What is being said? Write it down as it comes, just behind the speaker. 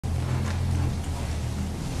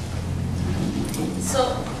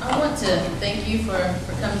So I want to thank you for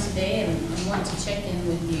coming today, and I want to check in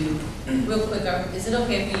with you real quick. Is it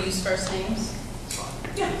okay if we use first names?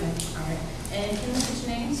 Yeah. Okay. All right. And can you look at your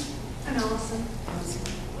names? I'm Allison.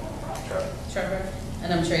 Trevor.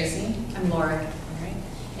 And I'm Tracee. I'm Lorig. All right.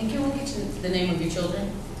 And can we get you the name of your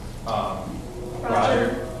children?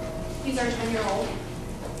 Roger. He's our 10-year-old.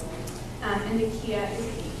 And Nakia is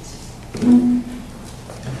 8.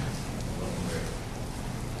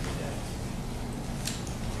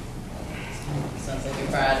 Sounds like you're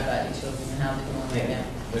proud about your children and how they're doing right now.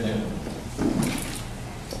 They're doing.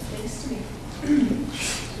 Thanks to me.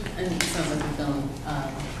 And it sounds like you're feeling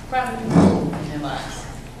proud of people in their lives.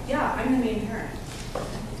 Yeah, I'm the main parent.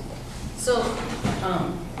 So,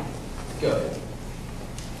 Go ahead.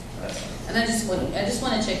 and I just want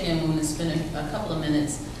to check in. We're going to spend a couple of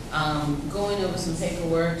minutes going over some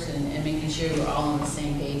paperwork and making sure we're all on the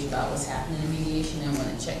same page about what's happening in mediation. And I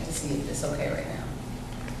want to check to see if it's okay right now.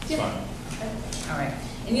 It's fine. All right.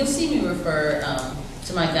 And you'll see me refer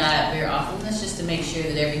to my guide very often. That's just to make sure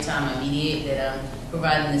that every time I mediate that I'm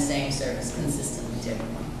providing the same service consistently to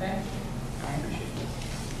everyone. Okay? All right.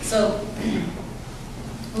 So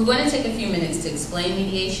we're going to take a few minutes to explain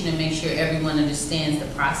mediation and make sure everyone understands the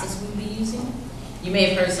process we'll be using. You may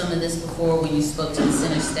have heard some of this before when you spoke to the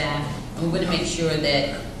center staff, and we're going to make sure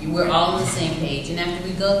that we're all on the same page. And after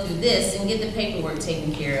we go through this and get the paperwork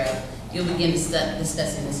taken care of, you'll begin to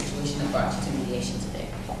discussing the situation that brought you to mediation today.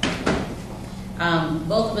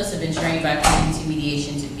 Both of us have been trained by Community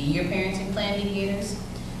Mediation to be your parenting plan mediators.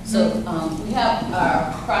 So we have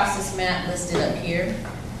our process map listed up here.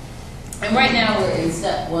 And right now we're in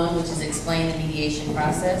step 1, which is explain the mediation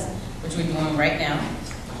process, which we're doing right now.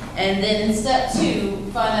 And then in step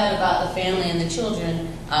 2, find out about the family and the children.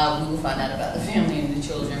 We will find out about the family and the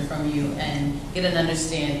children from you and get an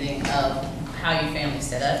understanding of how your family's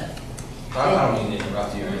set up. I don't mean to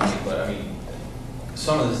interrupt you or anything, but I mean,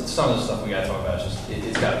 some of the stuff we gotta talk about is just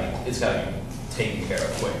it's gotta be taken care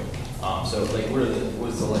of quick. So like,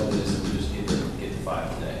 what's the likelihood is that we just get the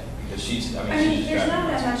 5 today? Because she's there's not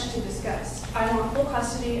that much to discuss. I want full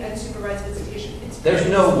custody and supervised visitation. There's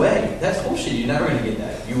no way. That's bullshit. You're never gonna get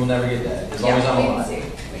that. You will never get that as long as I'm alive.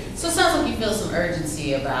 So it sounds like you feel some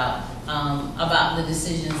urgency about the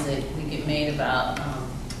decisions that get made about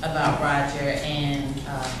Roger and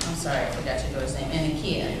I'm sorry, I forgot your daughter's name, and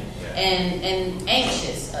Nakia, and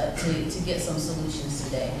anxious to get some solutions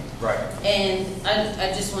today. Right. And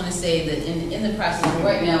I just want to say that in the process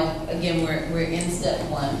right now, again, we're in step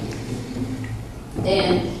 1,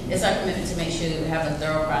 and it's our commitment to make sure that we have a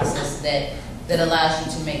thorough process that allows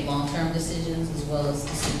you to make long-term decisions as well as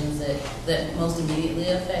decisions that most immediately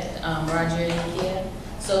affect Roger and Nakia.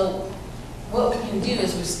 So what we can do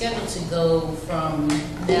is we're scheduled to go from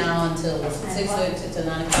now until 6:30 to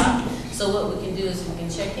 9 o'clock. So what we can do is we can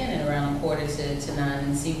check in at around 8:45 to 9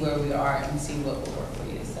 and see where we are and see what will work for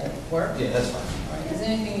you. Does that work? Yeah, that's fine. All right. Is there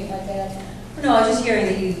anything you'd like to add? No, I was just hearing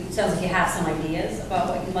that sounds like you have some ideas about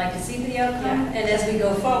what you'd like to see for the outcome. Yeah. And as we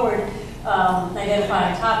go forward,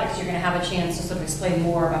 identifying topics, you're going to have a chance to sort of explain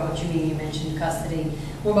more about what you mean. You mentioned custody,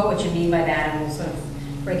 more about what you mean by that, and we'll sort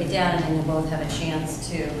of break it down, and then you'll both have a chance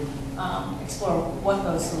to explore what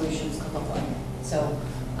those solutions could look like. So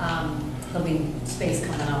there'll be space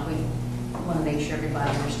coming up. We want to make sure everybody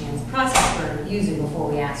understands the process we're using before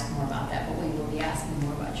we ask more about that, but we will be asking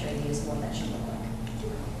more about your ideas of what that should look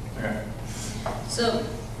like. Okay. So,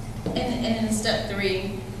 and in step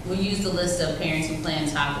 3, we'll use the list of parenting plan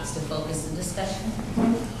topics to focus the discussion.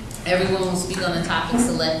 Everyone will speak on the topic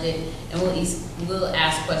selected, and we'll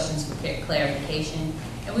ask questions for clarification.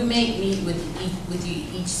 And we may meet with you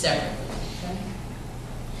each separately. Okay?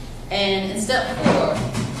 And in step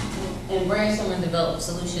 4, in brainstorm and develop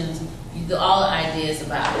solutions, all ideas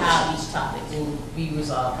about how each topic will be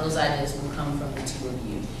resolved, those ideas will come from the 2 of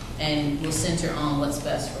you. And we'll center on what's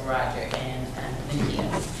best for Roger and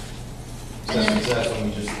Nakia. So that's when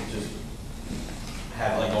we just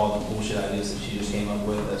have like all the bullshit ideas that she just came up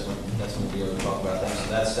with. That's when we'll be able to talk about that. So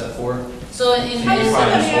that's step 4. So in I just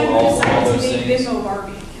probably just hold off on all those to things. Bimbo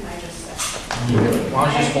Barbie, can I just say? Why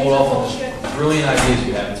don't you just hold off on the brilliant ideas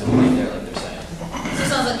you have until we get there, like they're saying. So it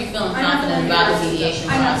sounds like you're feeling confident about the mediation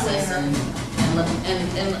process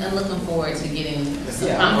and looking forward to getting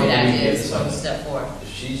some concrete ideas from step 4. If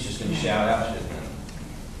she's just going to shout out shit, then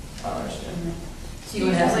I don't understand. So you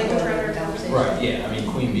would have like some a trailer conversation. Right, yeah. I mean,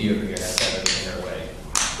 Queen Bee over here has to have everything her way.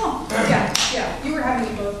 Oh, yeah. You were having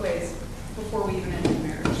it both ways before we even ended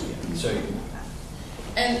marriage. So,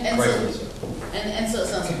 and so it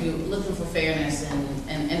sounds like you're looking for fairness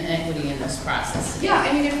and equity in this process. Yeah,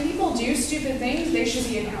 I mean, if people do stupid things, they should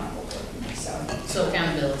be accountable for them. So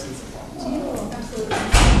accountability is important. Oh, absolutely.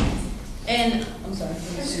 And, I'm sorry. I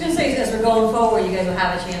was just going to say, as we're going forward, you guys will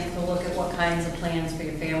have a chance to look at what kinds of plans for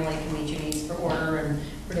your family can meet your needs for order and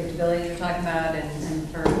predictability you're talking about, and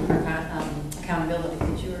for accountability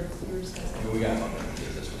that you were discussing. I mean, we got to talk about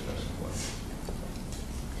this, that's what's important.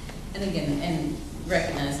 And again, and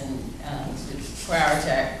recognizing,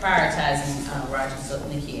 prioritizing Rogers and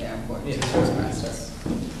Nikia are important to this process.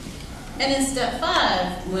 And in step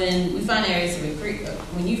 5, when we find areas of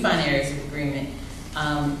when you find areas of agreement,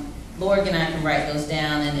 Lorig and I can write those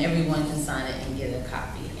down, and everyone can sign it and get a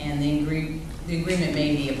copy. And the agreement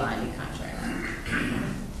may be a binding contract.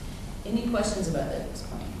 Any questions about that at this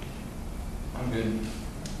point? I'm good.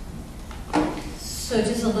 So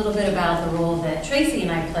just a little bit about the role that Tracee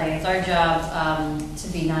and I play. It's our job to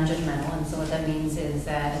be non-judgmental, and so what that means is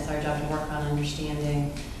that it's our job to work on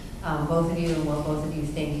understanding both of you and what both of you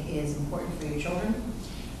think is important for your children.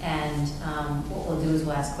 And what we'll do is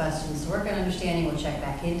we'll ask questions to work on understanding. We'll check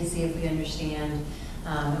back in to see if we understand,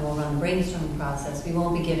 and we'll run the brainstorming process. We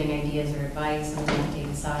won't be giving ideas or advice, and we won't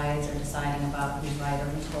take sides or deciding about who's right or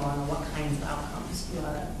who's wrong or what kinds of outcomes you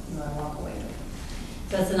want to walk away with.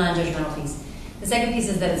 So that's the non-judgmental piece. The second piece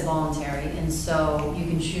is that it's voluntary, and so you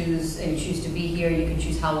can choose, if you choose to be here, you can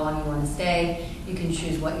choose how long you want to stay, you can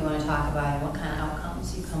choose what you want to talk about and what kind of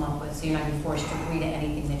outcomes you come up with, so you're not going to be forced to agree to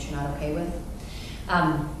anything that you're not okay with.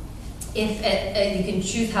 If you can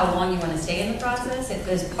choose how long you want to stay in the process. If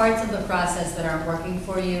there's parts of the process that aren't working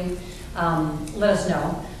for you, let us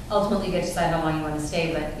know. Ultimately, you get to decide how long you want to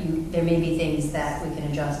stay, but there may be things that we can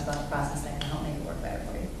adjust about the process that can help make it work better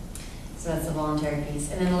for you. So that's the voluntary piece.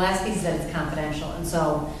 And then the last piece is that it's confidential. And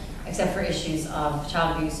so, except for issues of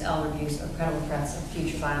child abuse, elder abuse, or credible threats of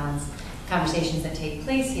future violence, conversations that take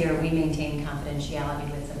place here, we maintain confidentiality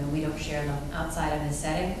with them, and we don't share them outside of this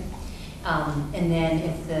setting. And then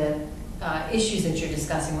if the issues that you're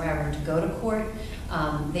discussing were ever to go to court,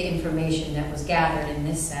 the information that was gathered in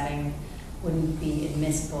this setting wouldn't be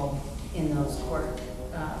admissible in those in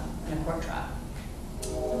a court trial.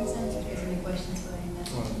 Does that make sense? Do you have any questions regarding that?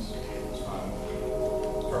 It's fine.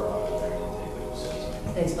 For a while, I didn't take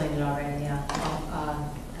it. They explained it already, yeah.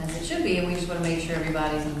 As it should be, and we just want to make sure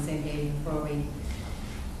everybody's on the same page before we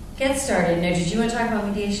get started. Now, did you want to talk about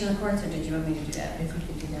mediation in the courts, or did you want me to do that? If we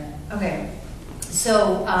could do that. Okay.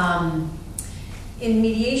 So, in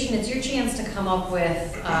mediation, it's your chance to come up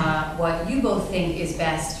with what you both think is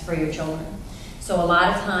best for your children. So a lot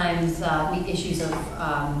of times, issues of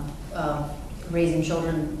raising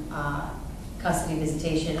children, custody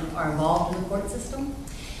visitation are involved in the court system.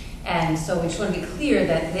 And so we just want to be clear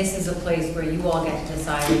that this is a place where you all get to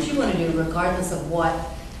decide what you want to do, regardless of what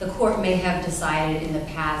the court may have decided in the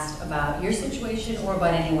past about your situation or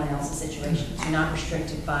about anyone else's situation. So you're not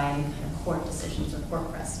restricted by any kind of court decisions or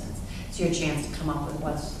court precedents. It's your chance to come up with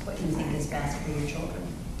what you think is best for your children.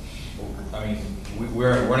 I mean,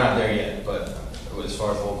 we're not there yet, but as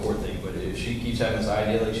far as the whole court thing, but if she keeps having this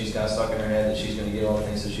idea like she's got stuck in her head that she's going to get all the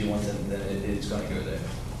things that she wants, then it's going to go there.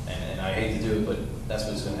 And I hate to do it, but that's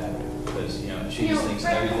what's going to happen, because she just thinks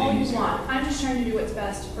everything is. I'm just trying to do what's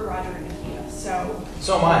best for Roger and Nikia.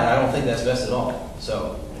 So am I. I don't think that's best at all.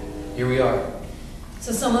 So here we are.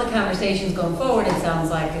 So some of the conversations going forward, it sounds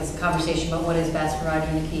like, is a conversation about what is best for Roger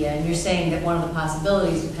and Nikia, and you're saying that one of the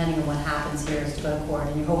possibilities, depending on what happens here, is to go to court,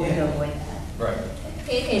 and you're hoping to avoid that. Right.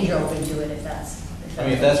 And you're open to it if that's. I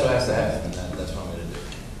mean, if that's what has to happen, then that's what I'm going to do.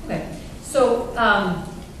 Okay. So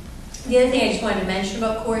the other thing I just wanted to mention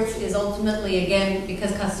about courts is ultimately, again,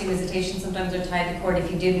 because custody visitations sometimes are tied to court, if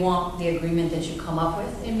you did want the agreement that you come up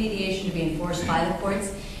with in mediation to be enforced by the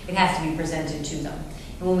courts, it has to be presented to them.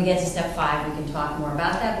 And when we get to step 5, we can talk more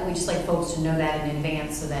about that, but we just like folks to know that in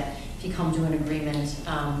advance so that if you come to an agreement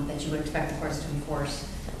that you would expect the courts to enforce,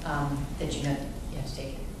 that you know you have to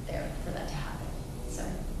take it there for that to happen. So,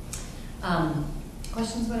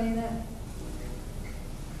 questions about any of that?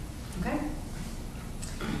 Okay.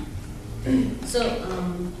 So,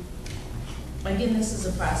 again, this is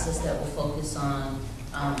a process that will focus on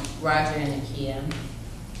Roger and Nikia.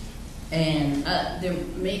 And there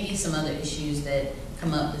may be some other issues that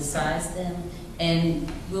come up besides them.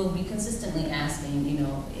 And we'll be consistently asking,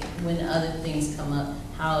 when other things come up,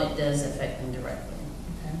 how it does affect them directly.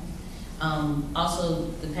 Okay? Also,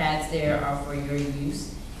 the pads there are for your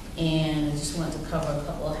use. And I just want to cover a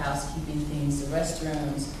couple of housekeeping things. The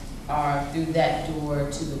restrooms are through that door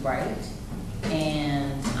to the right.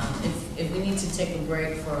 And if we need to take a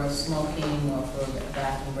break for smoking or for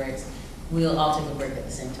bathroom breaks, we'll all take a break at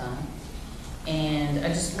the same time. And I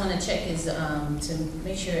just want to check to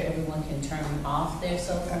make sure everyone can turn off their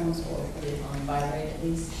cell phones or put it on vibrate at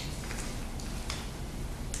least.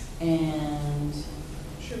 And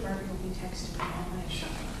sure Barbie will be texting me all night.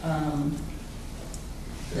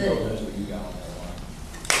 Who knows what you got on that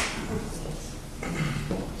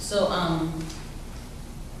one? So,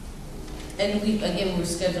 and we're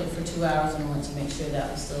scheduled for 2 hours, and I want to make sure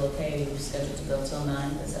that was still okay. We were scheduled to go till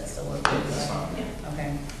 9. Does that still work? Yeah, that's fine. Yeah.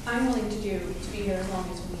 Okay. I'm willing to be here as long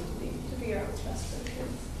as we need to be, to figure out what's best for the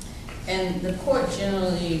kids. And the court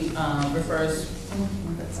generally refers.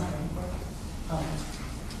 Oh.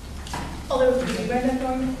 Although if you end up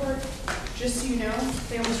going to court, just so you know,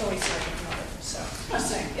 they almost always start with mother. So, just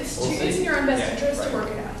saying, it's in your own best interest to work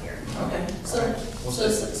it out here. Okay. So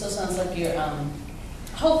sounds like you're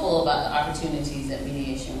hopeful about the opportunities that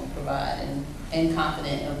mediation will provide, and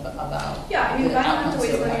confident about. Yeah, I mean, if the I don't have to outcomes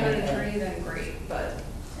wait for that an we're attorney, then great, but.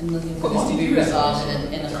 And looking for this to be resolved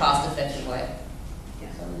in a cost-effective way.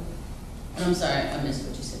 Yeah. So, and I'm sorry, I missed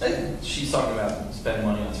what you said. She's talking about spending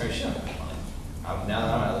money on attorneys. She don't have money. Now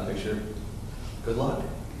that I'm out of the picture, good luck.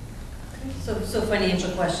 So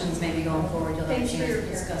financial questions maybe going forward, you'll have a Thanks chance for your to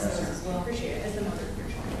discuss those as I well. appreciate it as the mother of your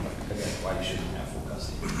child. Again, why you shouldn't have full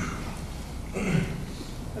custody.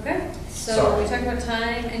 Okay, so Sorry. we talked about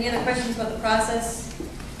time. Any other questions about the process?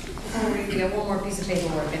 Before we get one more piece of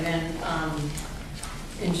paperwork, and then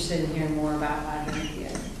interested in hearing more about how to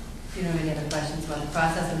mediate. If you don't have any other questions about the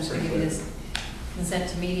process, I'm just going to give you this consent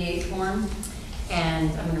to mediate form.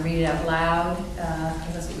 And I'm going to read it out loud,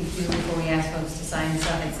 because that's what we do before we ask folks to sign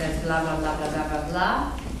stuff. It says blah, blah, blah, blah, blah, blah,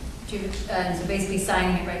 blah. And so basically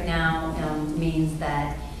signing it right now means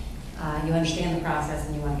that you understand the process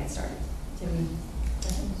and you want to get started. Do you have any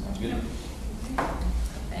questions? Sounds good.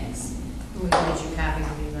 Thanks. We can get you copies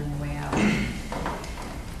of these on your way out.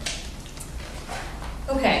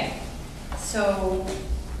 Okay, so,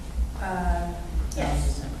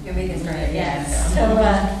 yes, you'll make it started, yes. So,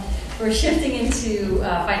 we're shifting into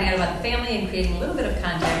finding out about the family and creating a little bit of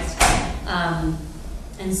context.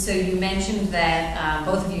 And so you mentioned that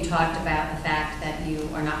both of you talked about the fact that you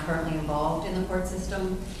are not currently involved in the court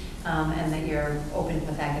system, and that you're open to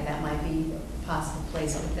the fact that that might be a possible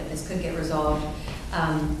place that this could get resolved.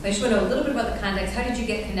 I just want to know a little bit about the context. How did you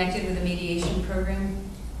get connected with the mediation program?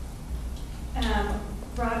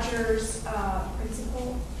 Roger's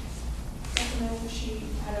principal, she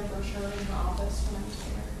had a brochure in her office when I was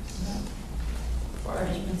there.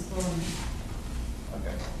 Roger's principal.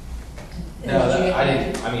 Okay. And No, did you get I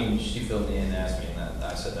connected? didn't. I mean, she filled me in and asked me, and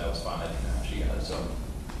I said that was fine. I didn't know how she got it, so.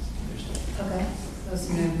 Okay, so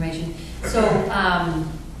some new information. So,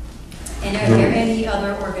 and are there any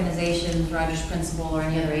other organizations, Roger's principal, or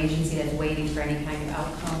any other agency that's waiting for any kind of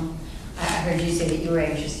outcome? I heard you say that you were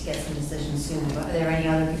anxious to get some decisions soon, but are there any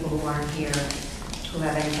other people who aren't here who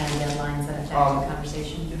have any kind of deadlines that affect the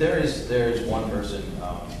conversation? There is one person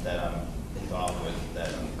that I'm involved with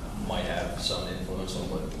that might have some influence on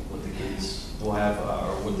what the kids will have,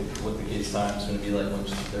 or what the kids' time is going to be like when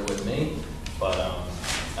they're with me. But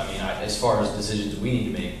I mean, as far as decisions we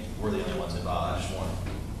need to make, we're the only ones involved.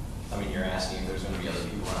 I mean, you're asking if there's going to be other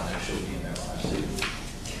people around there, she'll be in their lives too.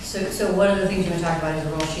 So one of the things you're going to talk about is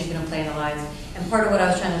the role she's going to play in the lives. And part of what I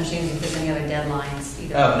was trying to understand is if there's any other deadlines,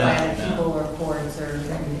 either by other people or courts or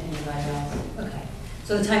anybody else. Okay.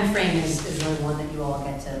 So the time frame is really one that you all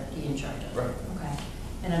get to be in charge of. Right. Okay.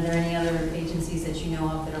 And are there any other agencies that you know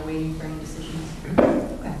of that are waiting for any decisions?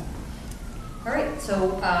 Okay. All right.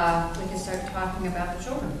 So we can start talking about the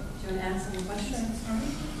children. Do you want to ask some questions?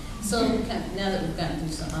 So now that we've gotten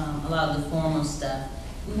through a lot of the formal stuff,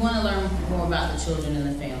 we want to learn more about the children and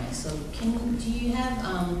the family. So can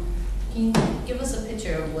you give us a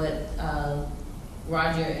picture of what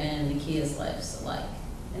Roger and Nikia's lives are like?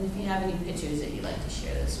 And if you have any pictures that you'd like to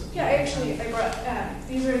share this with Yeah, actually, I brought,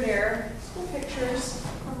 these are their school pictures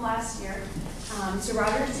from last year. So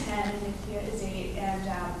Roger's 10, Nikia is 8, and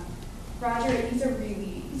Roger, he's a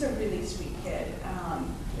really sweet kid.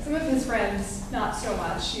 Some of his friends, not so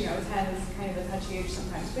much, 10 is kind of a touchy age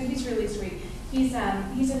sometimes, but he's really sweet. He's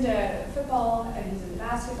into football and he's into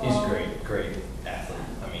basketball. He's a great athlete.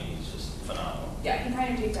 I mean, he's just phenomenal. Yeah, he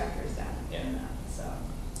kind of takes after his dad. Yeah. So,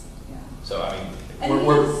 yeah. So I mean, And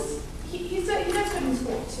he does good in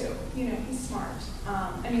school too. He's smart.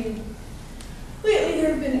 I mean, lately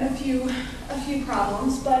there have been a few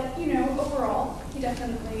problems, but overall he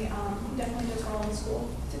definitely does well in school.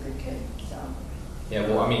 He's a good kid. So. Yeah.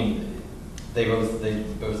 Well, I mean, they both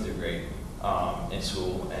do great in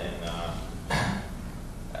school, and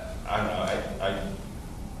I don't know.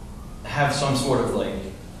 I have some sort of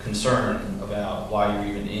concern about why you're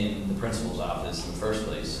even in the principal's office in the first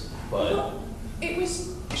place, but. Well,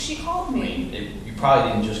 she called I me. mean, you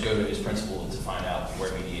probably didn't just go to his principal to find out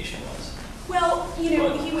where mediation was. Well, you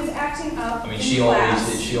know, he was acting up I mean, in she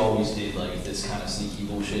class. always did like this kind of sneaky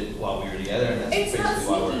bullshit while we were together, and that's It's not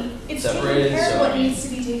basically why sneaky. we're It's separated. taking care So of what I mean, needs to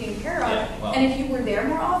be taken care of. Yeah, well. And if you were there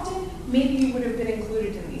more often, maybe you would have been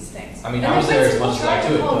included in these things. I mean, And I was the there as principal much as I tried to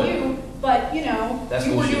could, call but you, but you know, that's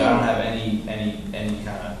you were bullshit. doing. I don't have any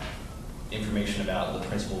kind of information about the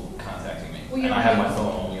principal contacting me, Well, you and don't I have have- my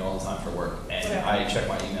phone on me all the time for work, and Whatever. I check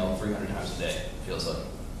my email 300 times a day. It feels like.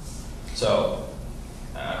 So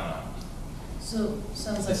I don't know. So,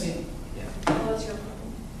 sounds like you, Yeah. Well, that's your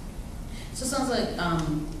problem. so sounds like,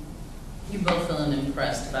 you're both feeling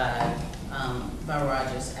impressed by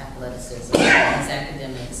Roger's athleticism, his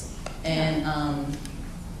academics, and Well,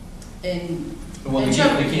 and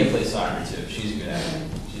Trevor- Nakia plays soccer too. She's a good athlete.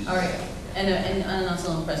 She's, all right, and I'm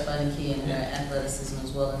also impressed by Nakia and her athleticism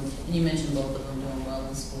as well, and you mentioned both of them doing well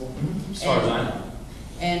in school. As far as I know.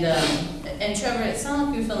 And Trevor, it sounds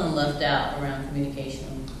like you're feeling left out around communication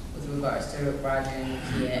with regards to Roger and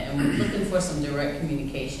Nakia, and we're looking for some direct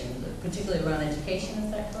communication, particularly around education,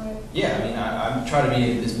 is that correct? Yeah, I mean, I'm trying to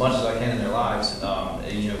be as much as I can in their lives.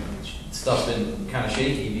 And, you know, stuff's been kind of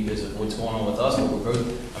shaky because of what's going on with us. But we're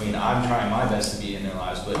both, I mean, I'm trying my best to be in their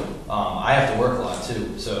lives, but I have to work a lot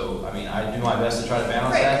too. So, I mean, I do my best to try to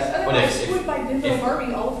balance Right, that. But otherwise you if, would buy Bimbo if-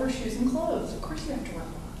 Barbie all of her shoes and clothes. Of course you have to work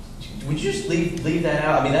a lot. would you just leave that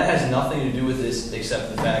out? I mean, that has nothing to do with this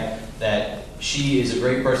except the fact that she is a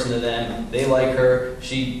great person to them. They like her.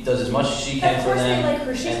 She does as much as she can Of for course them. they like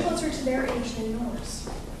her. She's And closer to their age than yours.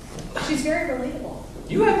 She's very relatable.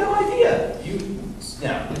 you have no idea.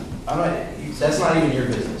 I'm not. That's not even your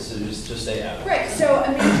business. So just stay out of it. Right, so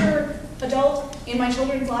a major adult in my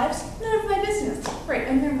children's lives, none of my business. Right,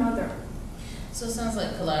 I'm their mother. So it sounds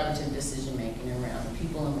like collaborative decision-making around the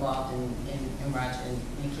people involved in Roger and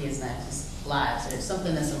Nakia's not just lives, or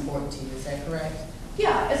something that's important to you, is that correct?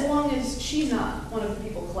 Yeah, as long as she's not one of the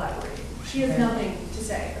people collaborating. She has Okay. nothing to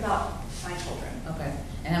say about my children. Okay,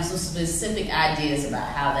 and have some specific ideas about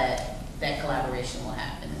how that collaboration will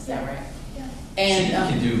happen, is that right? Yeah.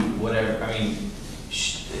 And, She can do whatever. I mean,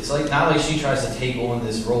 it's like not like she tries to take on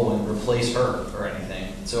this role and replace her or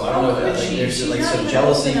anything. So I don't know. But Like, there's she's like not some even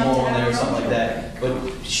jealousy old going enough to on there or have something her like own that.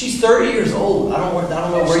 But she's 30 years old. I don't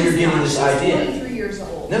know where you're getting this She's idea. 23 years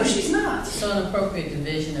old. No, she's not. so an appropriate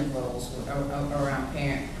division of roles around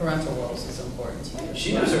parental roles is important to you.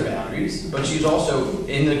 She knows her boundaries, but she's also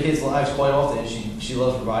in the kids' lives quite often. And she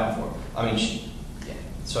loves providing for them. I mean, yeah.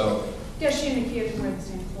 So Yeah, she and Nakia can wear the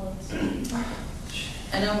same clothes.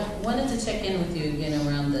 And I wanted to check in with you again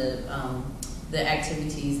around the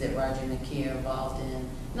activities that Roger and Nakia are involved in,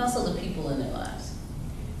 and also the people in their lives.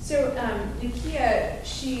 So Nakia,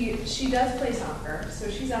 she does play soccer, so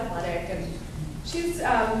she's athletic, and she's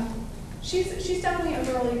definitely a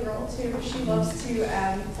girly girl too. She loves to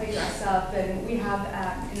play dress up, and we have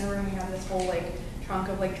in her room we have this whole like trunk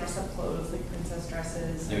of like dress up clothes, like princess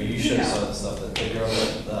dresses. you should have saw the stuff that the girl,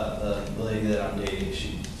 the lady that I'm dating,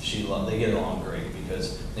 they get along great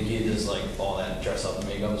because Nakia does like all that dress up and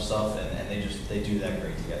makeup stuff, and they do that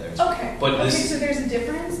great together. Okay. But okay, this- so there's a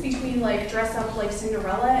difference between like dress up like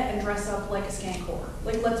Cinderella and dress up like a skank whore.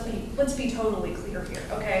 Like let's be totally clear here,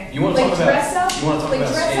 okay? You wanna like talk about- dress up, you wanna talk like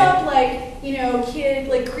about dress skank? up like, you know, kid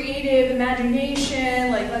like creative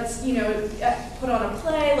imagination, like let's, you know, put on a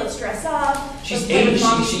play, let's dress up. She's let's play with 80.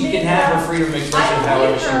 mommy's She can have her makeup. freedom of I expression don't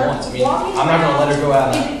however need she her wants. I mean, walking I'm not going to let her go out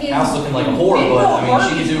of around the house looking like a whore, but I mean,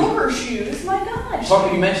 she can do. Bimbo shoes, my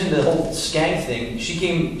gosh. You mentioned the whole skank thing. She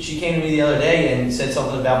came to me the other day and said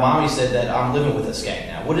something about mommy said that I'm living with a skank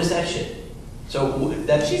now. What is that shit? So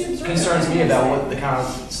that She's observant. concerns me about what the kind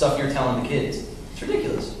of stuff you're telling the kids. It's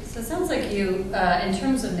ridiculous. So it sounds like you, in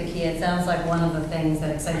terms of Nakia, it sounds like one of the things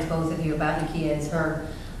that excites both of you about Nakia is her,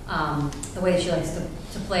 the way she likes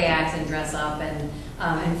to play acts and dress up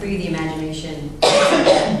and free the imagination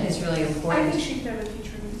is really I important. think she could have a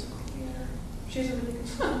future in musical theater. She has a really good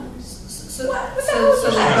So What the hell is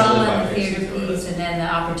the that? drama and the theater piece and then the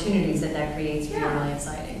opportunities that creates for you Yeah. are really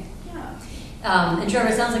exciting. Yeah. And Trevor,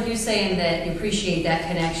 it sounds like you're saying that you appreciate that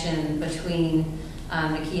connection between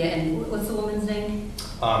Nakia and, what's the woman's name?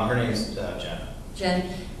 Her name's Jen.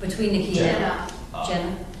 Between Nakia Jenna.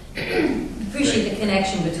 Jenna. Appreciate the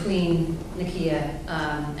connection between Nakia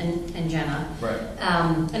and Jenna. Right.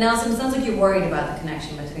 And Allison, it sounds like you're worried about the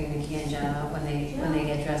connection between Nakia and Jenna when they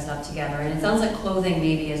get dressed up together. And it sounds like clothing,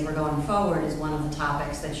 maybe as we're going forward, is one of the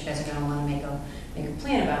topics that you guys are going to want to make a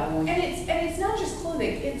plan about. And it's not just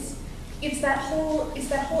clothing. It's that whole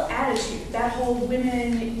attitude, that whole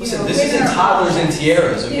women. Listen, this isn't toddlers and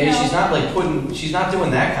tiaras, okay? You know. She's not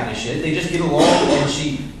doing that kind of shit. They just get along, and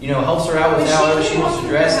she, helps her out with however she wants to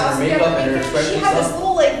dress and her makeup and her expression She and had this stuff.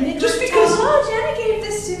 little like midriff Just because- top. Oh, Jenna gave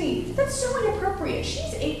this to me. That's that's so inappropriate.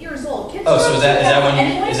 She's 8 years old. Kids Oh, so don't is that do when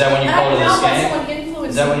you anyway, is that when you and call I it a don't know why skank? someone influenced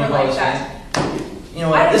Is that when you her call it a like skank? that. You know I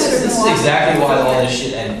what? don't This even is know why. exactly why all this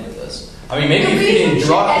shit ended with us. I mean, maybe The if you reason didn't she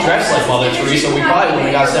dress ended like Mother is because Teresa, she we had probably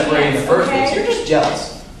wouldn't have got bigger separated in the first pants, place. You're okay? just jealous.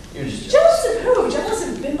 You're just jealous. Jealous of who? Jealous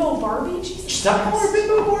of Bimbo Barbie? Jesus Stop calling her Christ.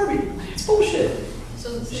 Bimbo Barbie. It's bullshit. So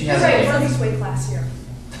She You're has right, a- Barbie's way classier.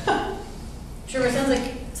 Sure, it sounds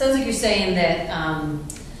like you're saying that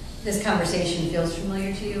this conversation feels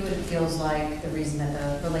familiar to you, and it feels like the reason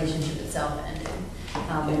that the relationship itself ended.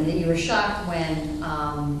 And that you were shocked when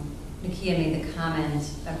Nakia made the comment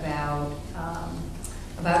about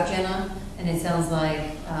Jenna, and it sounds like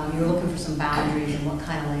you were looking for some boundaries and what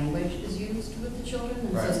kind of language is used with the children.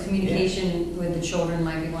 And Right. so communication with the children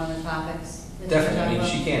might be one of the topics. that you're Definitely. I talking mean,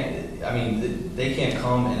 about. she can't. I mean, they can't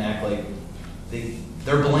come and act like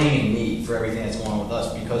they're blaming me for everything that's going on with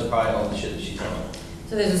us because probably all the shit that she's telling.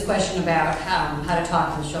 So there's this question about how to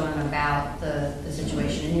talk to the children about the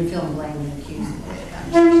situation, and you're feeling blamed and accused of the conversations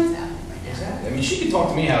happening right now. Exactly. I mean, she can talk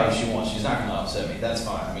to me however she wants. She's not going to upset me. That's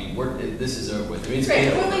fine. I mean, this is over with. I mean, it's Right,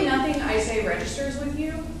 been over. clearly nothing I say registers with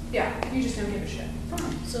you. Yeah, you just don't give a shit.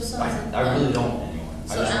 Fine. So sounds I really don't anymore.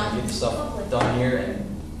 I So just want Al- to get the stuff done here and.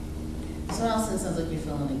 So Allison, it sounds like you're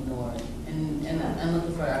feeling ignored, and I'm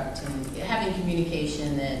looking for an opportunity. Having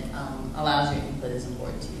communication that allows your input is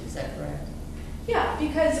important to you. Is that correct? Yeah,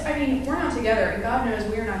 because, I mean, we're not together, and God knows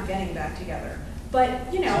we're not getting back together.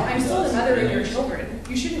 But, you know, I'm still the mother of your children.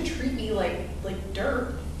 You shouldn't treat me like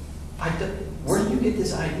dirt. Where do you get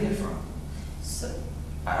this idea from? So,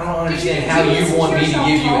 I don't understand Did you how listen you to want me to yourself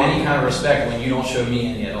give you talk? any kind of respect when you don't show me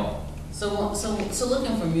any at all. So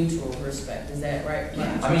looking for mutual respect. Is that right?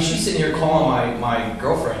 Yeah. I mean, she's sitting here calling my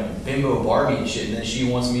girlfriend Bimbo Barbie and shit, and then she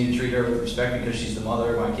wants me to treat her with respect because she's the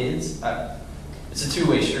mother of my kids. It's a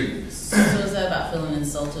two-way street. So is that about feeling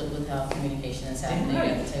insulted with how communication is happening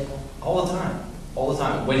at the table? All the time. All the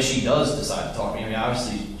time. When she does decide to talk to me, I mean,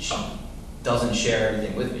 obviously she doesn't share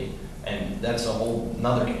everything with me, and that's a whole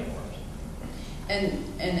nother game of worms.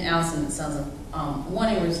 And Allison, it sounds like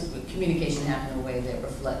wanting communication to happen in a way that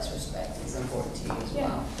reflects respect is important to you as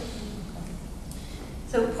well.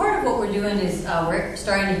 So part of what we're doing is we're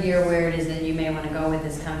starting to hear where it is that you may want to go with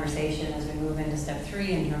this conversation as we move into step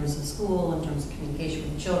 3 in terms of school, in terms of communication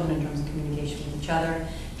with the children, in terms of communication with each other,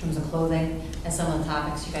 in terms of clothing, and some of the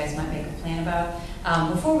topics you guys might make a plan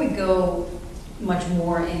about. Before we go much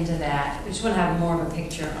more into that, we just want to have more of a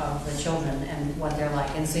picture of the children and what they're like.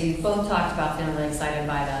 And so you both talked about feeling really excited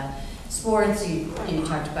by the sports, and you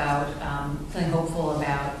talked about feeling hopeful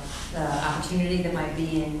about the opportunity that might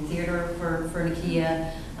be in theater for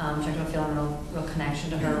Nakia. Talked about feeling a real connection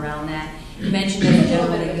to her around that. You mentioned that in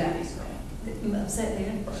general. Say it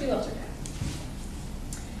again. She loves her dad.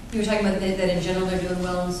 You were talking about that in general they're doing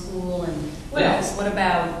well in school, and what Yeah. else? What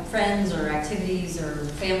about friends or activities or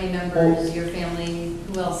family members, your family?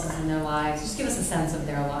 Who else is in their lives? Just give us a sense of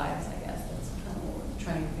their lives, I guess. That's kind of what we're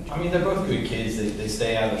trying to picture. I mean, they're both good kids. They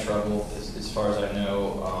stay out of trouble, as far as I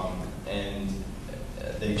know, and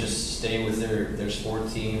they just stay with their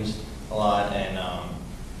sport teams a lot. And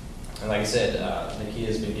like I said,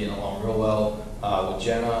 Nakia's been getting along real well with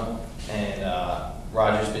Jenna, and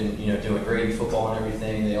Roger's been doing great in football and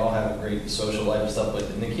everything. They all have a great social life and stuff. But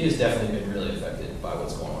Nakia's definitely been really affected by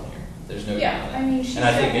what's going on here. There's no doubt on that. I mean, she's and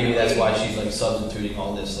I think maybe that's why definitely- she's like substituting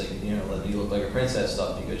all this, like let me look like a princess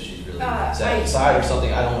stuff because she's really I sad inside or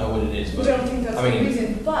something. I don't know what it is, I but don't think that's I mean, the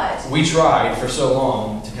reason, but we tried for so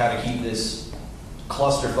long to kind of keep this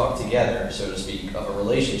clusterfuck together, so to speak, of a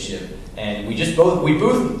relationship, and we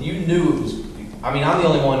both you knew it was. I mean, I'm the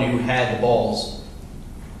only one who had the balls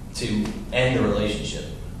to end the relationship,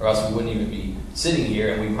 or else we wouldn't even be sitting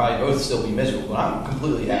here, and we'd probably both still be miserable. But I'm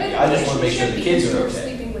completely happy. I just want to make sure the kids are You're okay.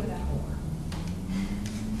 sleeping with that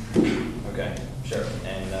whore. Okay, sure,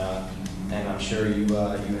 and I'm sure you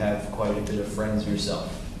have quite a bit of friends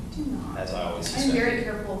yourself, Do not. as I always I'm suspect. very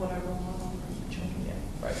careful of what I roll on for children.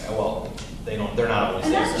 Yeah, right. Well, they're not always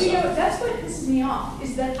And there. that's, that's what pisses me off,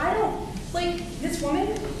 is that I don't, like, this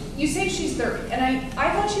woman, you say she's 30, and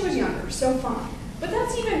I thought she was younger, so fine. But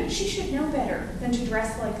that's she should know better than to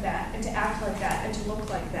dress like that, and to act like that, and to look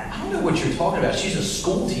like that. I don't know what you're talking about. She's a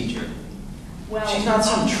school teacher. Well, She's not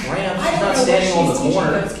some tramp. I She's don't not know standing on what the she's teaching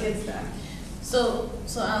corner. those kids then. So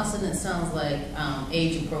Allison, it sounds like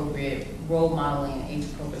age-appropriate role modeling and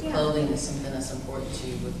age-appropriate Yeah. clothing is something that's important to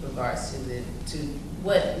you with regards to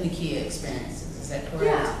what Nakia experiences. Is that correct?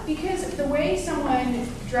 Yeah, because the way someone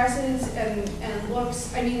dresses and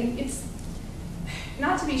looks, I mean, it's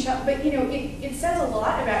not to be shut, but it says a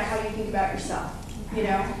lot about how you think about yourself,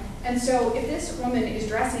 And so if this woman is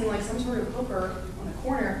dressing like some sort of hooker on a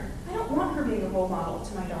corner, I don't want her being a role model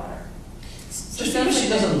to my daughter. Just because she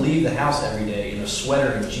doesn't leave the house every day in a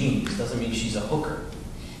sweater and jeans doesn't mean she's a hooker.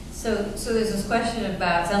 So there's this question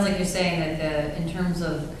about, sounds like you're saying that in terms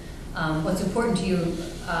of what's important to you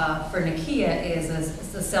for Nakia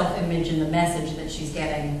is the self-image and the message that she's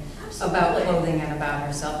getting about clothing and about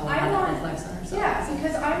herself and how that reflects on herself. Yeah,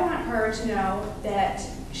 because I want her to know that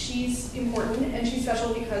she's important and she's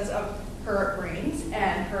special because of her brains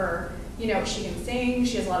and her, you know, she can sing,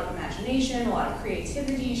 she has a lot of imagination, a lot of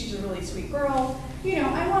creativity, she's a really sweet girl. You know,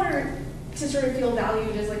 I want her to sort of feel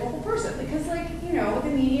valued as like a whole person because, like, you know, with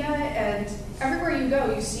the media and everywhere you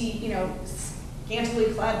go, you see, you know,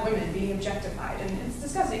 scantily clad women being objectified, and it's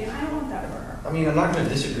disgusting, and I don't want that for her. I mean, I'm not going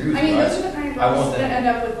to disagree with you. I mean, those are the kind of girls that end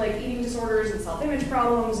up with like eating disorders and self-image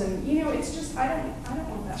problems, and you know, it's just I don't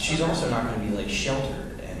want that. She's also not going to be like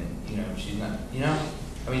sheltered, and you know, she's not. You know,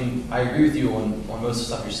 I mean, I agree with you on most of the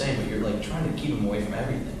stuff you're saying, but you're like trying to keep them away from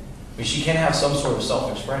everything. I mean, she can have some sort of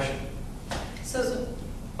self-expression. So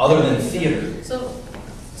other than theater. So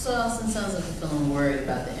Austin sounds like you're feeling worried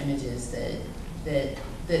about the images that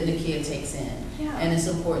Nakia takes in. Yeah. And it's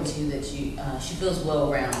important to you that she feels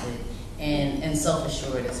well-rounded and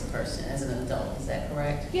self-assured as a person, as an adult. Is that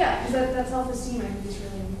correct? Yeah, because that self-esteem I think is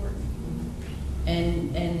really important.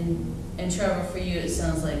 And Trevor, for you, it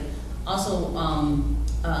sounds like also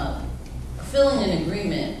feeling in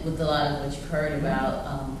agreement with a lot of what you've heard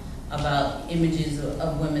about images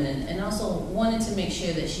of women, and also wanting to make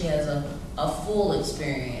sure that she has a full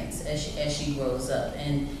experience as she grows up.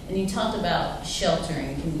 And you talked about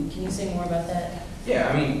sheltering. Can you say more about that? Yeah,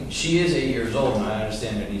 I mean, she is 8 years old, and I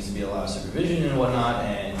understand there needs to be a lot of supervision and whatnot,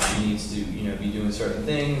 and she needs to, you know, be doing certain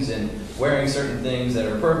things and wearing certain things that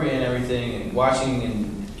are appropriate and everything, and watching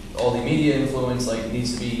and all the media influence, like,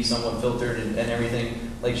 needs to be somewhat filtered and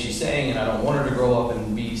everything, like she's saying, and I don't want her to grow up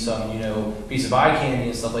and be some, you know, piece of eye candy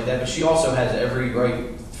and stuff like that, but she also has every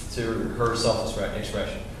right to her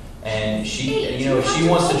self-expression. And she, you know, if she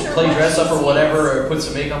wants to play dress up or whatever, or put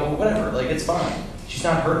some makeup or whatever, like, it's fine. She's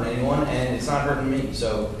not hurting anyone, and it's not hurting me.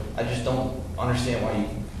 So I just don't understand why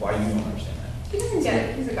you don't understand that. He doesn't get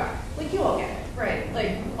it. He's a guy. Like, you all get it, right?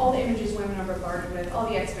 Like, all the images women are bombarded with, all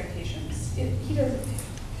the expectations. He doesn't.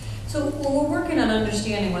 So we're working on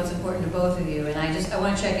understanding what's important to both of you, and I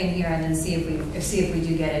want to check in here and then see if we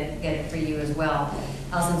do get it for you as well.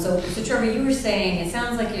 Allison, so Trevor, you were saying, it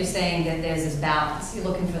sounds like you're saying that there's this balance. You're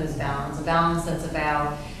looking for this balance, a balance that's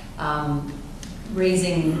about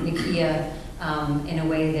raising Nakia in a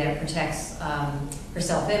way that protects her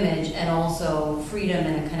self-image, and also freedom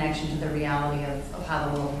and a connection to the reality of how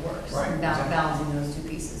the world works. Right. And balancing those two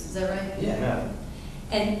pieces. Is that right? Yeah, no.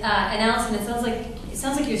 And Allison, it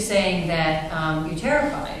sounds like you're saying that you're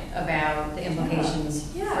terrified about the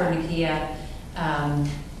implications for Nakia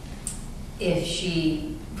if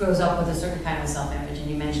she grows up with a certain kind of self-image. And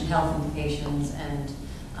you mentioned health implications and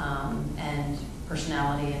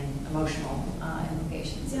personality and emotional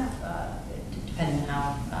implications. Yeah. Depending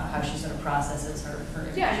on how she sort of processes her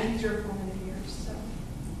image. Yeah, she's your formative years, so.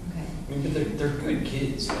 Okay. I mean, but they're good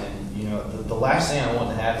kids, and you know, the last thing I want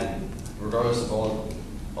to happen, regardless of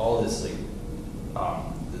all this, like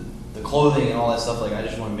the clothing and all that stuff, like, I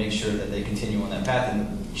just want to make sure that they continue on that path,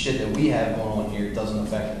 and the shit that we have going on here doesn't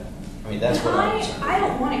affect them. I mean, that's what I'm concerned I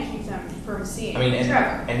don't want to keep them from seeing. I mean,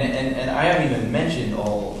 Trevor. and I haven't even mentioned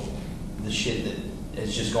all the shit that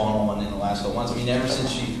has just gone on in the last couple months. I mean, ever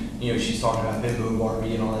since she's talking about Big Boo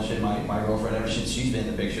Barbie and all that shit, my girlfriend, ever since she's been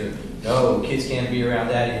in the picture, no, kids can't be around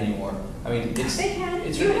daddy anymore. I mean, They can.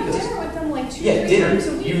 it's you ridiculous. have dinner with them like 2 or 3 dinner. times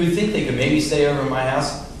a week. You would think they could maybe stay over at my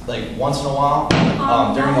house like once in a while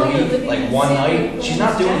during while you're the week, living like in one the night. same She's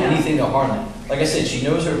not doing Jenna. anything to harm them. Like I said, she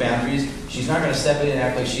knows her boundaries. She's not going to step in and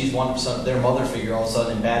act like she's their mother figure all of a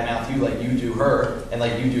sudden and badmouth you like you do her and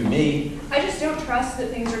like you do me. I just don't trust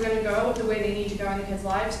that things are going to go the way they need to go in the kids'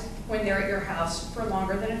 lives when they're at your house for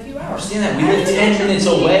longer than a few I hours. understand that. We live 10 minutes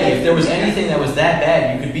away. If there was anything that was that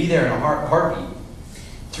bad, you could be there in a heartbeat.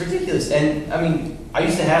 It's ridiculous. And I mean, I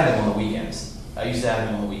used to have them on the weekends.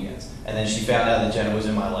 And then she found out that Jenna was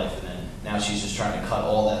in my life, and then now she's just trying to cut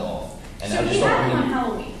all that off. And So I just we had them on don't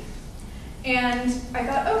Halloween. And I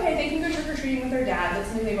thought, okay, they can go trick-or-treating with their dad. That's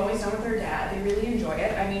something they've always done with their dad. They really enjoy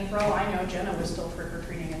it. I mean, for all I know, Jenna was still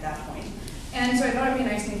trick-or-treating at that point. And so I thought it would be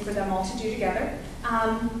a nice thing for them all to do together.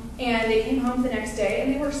 And they came home the next day,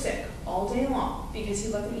 and they were sick all day long because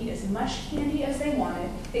he let them eat as much candy as they wanted.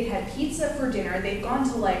 They had pizza for dinner. They'd gone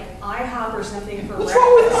to like IHOP or something for What's breakfast.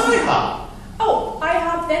 wrong with IHOP? Oh,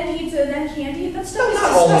 IHOP, then pizza, then candy. That stuff is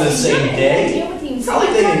Not all in the disgusting. same You don't day. deal with the It's not like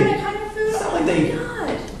insane they- kind of food. it's not like Oh they- my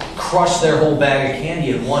God. Crush their whole bag of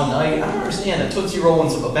candy in one night. I don't understand. A Tootsie Roll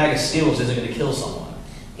and a bag of Skittles isn't going to kill someone.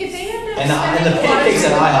 If they end up And the pancakes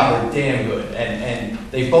at IHOP are damn good, and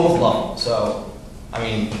they both love them, so, I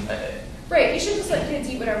mean. Right, you should just let kids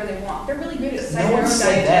eat whatever they want. They're really good at deciding No their one own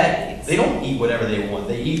said dietary that. They don't eat whatever they want.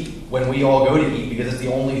 They eat when we all go to eat because it's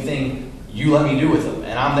the only thing you let me do with them,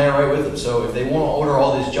 and I'm there right with them. So if they want to order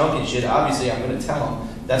all this junk and shit, obviously I'm going to tell them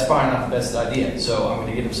that's probably not the best idea. So I'm going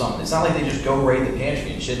to give them something. It's not like they just go raid the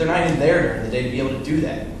pantry and shit. They're not even there during the day to be able to do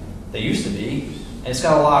that. They used to be, and it's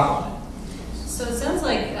got a lock on it. So it sounds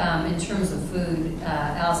like, in terms of food,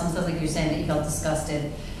 Allison, it sounds like you're saying that you felt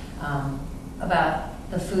disgusted about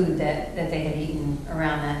the food that they had eaten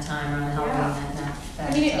around that time, around the Halloween.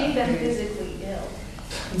 I mean, it made them physically ill.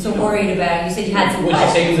 And so worried about, you said you had some Would you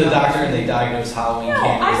questions. take them to the doctor and they diagnosed Halloween No,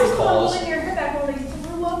 candy I as was the the one cause? holding their hair back while they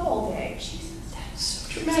threw up all day. Jesus, that's so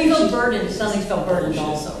So traumatic. you felt burdened, it sounds like you felt burdened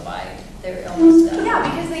also by their illness. Yeah,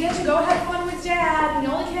 because they get to go have fun with dad and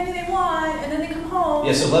the only candy they want, and then they come home.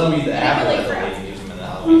 Yeah, so let them eat the And apple they that feel the like lady gives them in the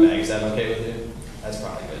Halloween bag. Is that okay with you? That's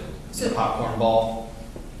probably good. So- The popcorn ball,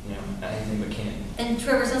 you know, anything but candy. And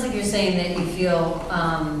Trevor, it sounds like you're saying that you feel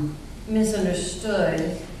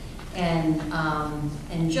misunderstood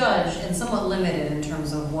and judged and somewhat limited in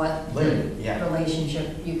terms of what Limited, yeah.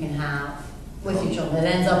 relationship you can have with your children.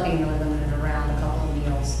 It ends up being really limited around a couple of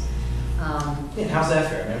meals. Yeah, how's that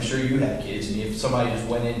fair? I mean, I'm sure you had kids, and if somebody just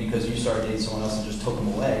went in because you started dating someone else and just took them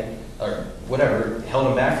away, or whatever, held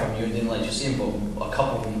them back from you and didn't let you see them, but a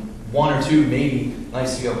couple, one or two maybe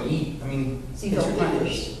nights to go eat. I mean, So you it's feel ridiculous.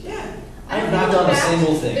 punished. Yeah. I have not done a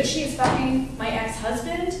single thing. That she is fucking my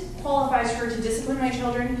ex-husband qualifies her to discipline my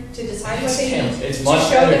children, to decide what they eat. It's to much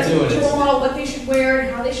show better them, doing to it. role model what they should wear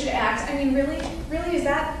and how they should act. I mean, really is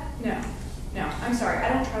that? No, I'm sorry,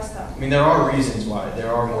 I don't trust them. I mean, there are reasons why.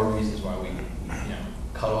 There are more reasons why we,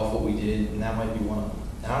 cut off what we did, and that might be one of them.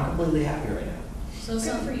 And I'm completely happy right now. So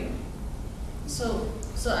Good for you. So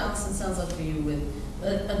Allison, sounds like for you with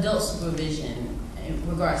adult supervision in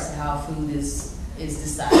regards to how food is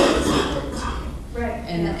decided is important to you. Right.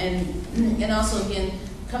 And also again,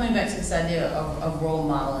 coming back to this idea of role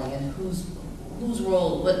modeling and whose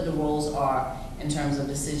role, what the roles are in terms of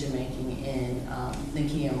decision making in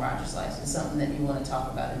Nakia and Roger's life. It's something that you want to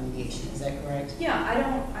talk about in mediation. Is that correct? Yeah,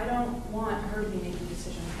 I don't want her to be making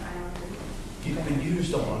decisions. I don't agree. But you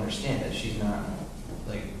just don't understand that she's not,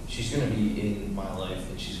 she's going to be in my life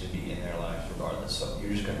and she's going to be in their lives regardless. So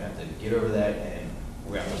you're just going to have to get over that, and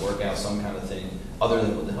we're going to have to work out some kind of thing other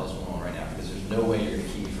than what the hell's going on right now, because there's no way you're going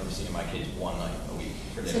to keep me from seeing my kids one night a week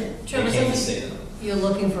for So, dinner. Trevor, I can't so just say them. you're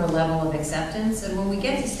looking for a level of acceptance, and when we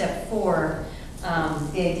get to step 4,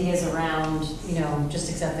 the ideas around, just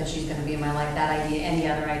accept that she's going to be in my life, that idea, any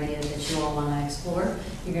other ideas that you all want to explore,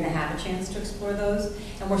 you're going to have a chance to explore those.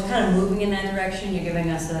 And we're kind of moving in that direction. You're giving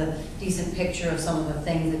us a decent picture of some of the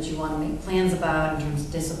things that you want to make plans about in terms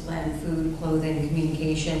of discipline, food, clothing,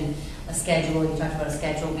 communication, a schedule. You talked about a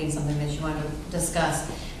schedule being something that you want to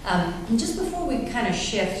discuss. And just before we kind of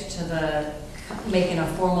shift to the making a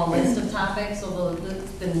formal list of topics, although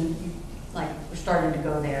it's been we're starting to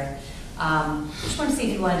go there. Just want to see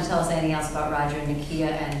if you wanted to tell us anything else about Roger and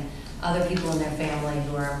Nakia and other people in their family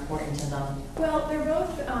who are important to them. Well, they're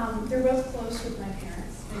both close with my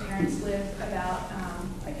parents. My parents live about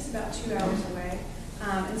 2 hours away.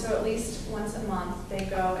 And so at least once a month, they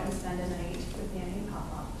go and spend a night with Nanny and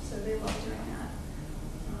Papa. So they love doing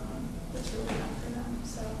that. It's really fun for them,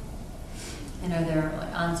 so. And are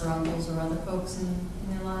there aunts or uncles or other folks in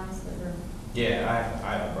their lives that are, Yeah,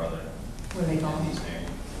 I have a brother. what do they call And him? he's married.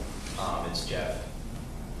 It's Jeff.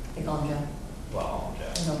 They call him Jeff. Well, They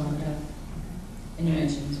Jeff. call him Jeff. And you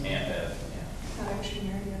mentioned. Aunt Bev, yeah. Thought I should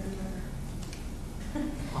marry the other brother.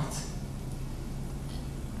 What?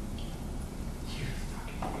 You're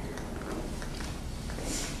fucking weird.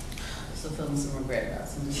 So feeling some regret about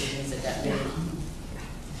some decisions that got made.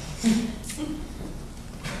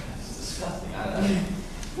 That's disgusting. I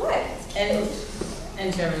What?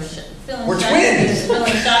 And Trevor feeling We're shocked, twins!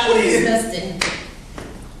 feeling shocked What and are you- disgusted.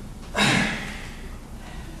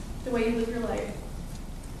 The way you live your life.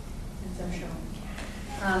 It's our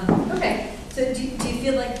show. Okay, so do you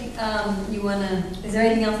feel like you want to, is there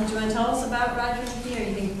anything else that you want to tell us about Roger and Nakia, or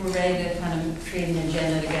you think we're ready to kind of create an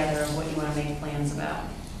agenda together of what you want to make plans about?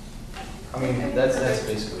 I mean, that's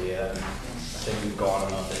basically it. I think we've gone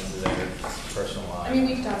enough into their personal life. I mean,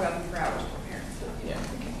 we could talk about them for hours with parents. So, Yeah.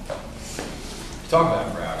 Okay. Talk about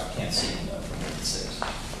it for hours, can't see them though from here to 6.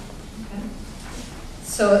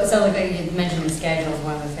 So it sounds like you mentioned the schedule is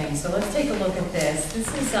one of the things. So let's take a look at this. This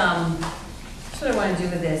is, that's what I want to do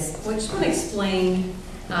with this. I just want to explain,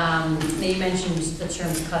 you mentioned the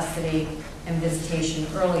terms custody and visitation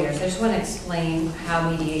earlier. So I just want to explain how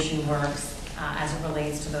mediation works as it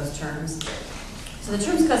relates to those terms. So the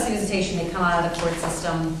terms custody visitation, they come out of the court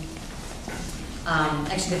system.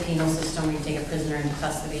 Actually, the penal system, where you take a prisoner into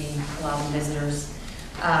custody, allow them visitors.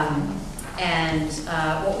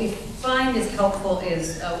 What we find is helpful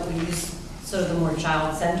is we use sort of the more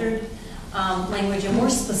child-centered language and more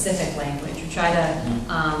specific language. We try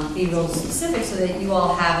to be real specific so that you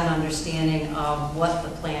all have an understanding of what the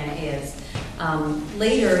plan is.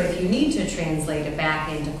 Later, if you need to translate it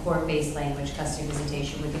back into court-based language, custody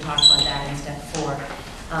visitation, we can talk about that in step 4.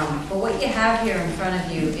 But what you have here in front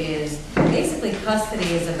of you is basically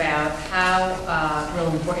custody is about how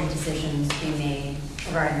real important decisions be made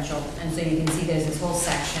regarding children. And so you can see there's this whole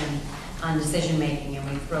section on decision-making, and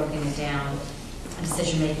we've broken it down. A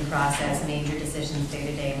decision-making process, major decisions,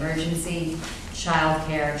 day-to-day emergency,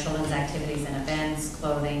 childcare, children's activities and events,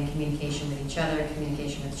 clothing, communication with each other,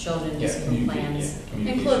 communication with children, school plans.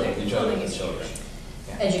 And clothing. With each other, with children.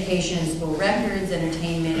 Education and school records,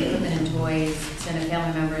 entertainment, equipment and toys, extended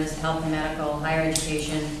family members, health and medical, higher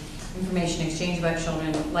education, information exchange about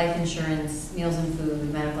children, life insurance, meals and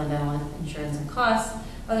food, medical and dental insurance and costs,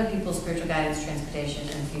 other people's spiritual guidance, transportation,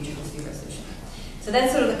 and future dispute resolution. So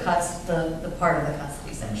that's sort of the part of the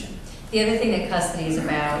custody section. The other thing that custody is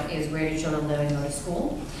about is where do children live and go to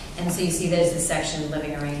school. And so you see there's this section,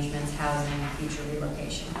 living arrangements, housing, future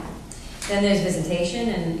relocation. Then there's visitation,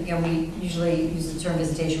 and again, we usually use the term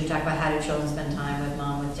visitation. We talk about how do children spend time with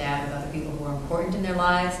mom, with dad, with other people who are important in their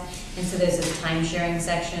lives. And so there's this time sharing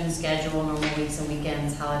section, schedule, normal weeks and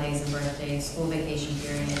weekends, holidays and birthdays, school vacation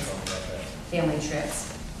periods, family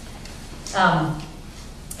trips.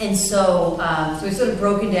 So we've sort of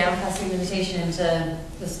broken down custody visitation into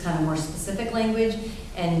this kind of more specific language,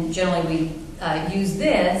 and generally we use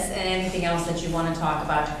this and anything else that you want to talk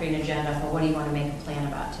about to create an agenda for what do you want to make a plan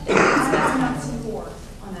about today. So that's not some 4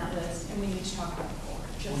 on that list, and we need to talk about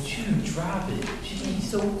 4. Would you drop it? Jeez.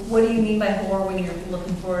 So what do you mean by 4 when you're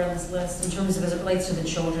looking for it on this list in terms of as it relates to the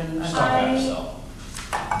children? Just talk about yourself.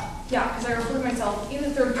 Yeah, because I refer to myself in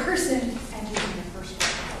the third person and using the first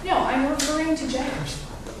one. No, I'm referring to Jenna.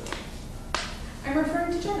 I'm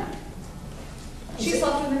referring to Jenna. She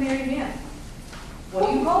slept with a married man. What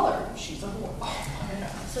do you call her? She's a whore.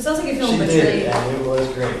 So it sounds like you're feeling She betrayed. did, and it was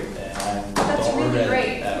great. And That's don't really regret great.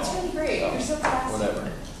 it at That's all. really great. You're so classy.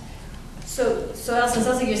 Whatever. So Elsa, it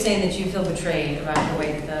sounds like you're saying that you feel betrayed about the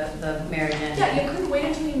way that the marriage ended. Yeah, you couldn't wait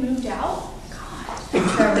until we moved out?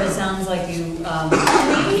 God. Trevor, it sounds like you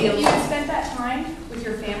Maybe if feel... you had spent that time with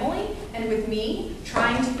your family and with me,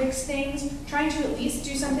 trying to fix things, trying to at least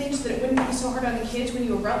do something so that it wouldn't be so hard on the kids when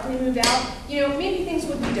you abruptly moved out, you know, maybe things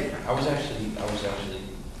would be different. I was actually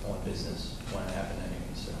on business when it happened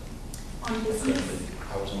anyway, so. On business?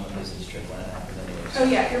 I was on a business trip when it happened anyway. Oh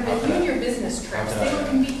yeah, you and your business trips. They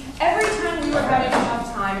were every time we were having a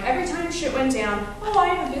tough time, every time shit went down, oh, I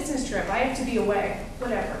have a business trip, I have to be away,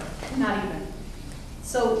 whatever, not even.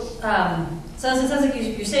 So it sounds like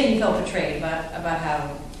you're saying you felt betrayed about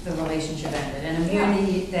how the relationship ended, and I'm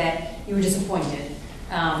hearing that you were disappointed,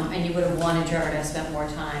 and you would have wanted Trevor to have spent more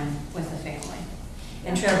time with the family.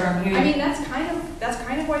 And Trevor, I'm hearing... I mean, that's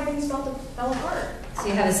kind of why things fell apart. So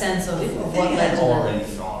you have a sense of what They led had to already that.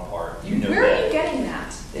 fallen apart. You know Where that. are you getting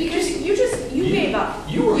that? Because you gave up.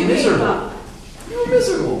 You were gave miserable. up. You were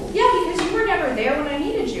miserable. Yeah, because you were never there when I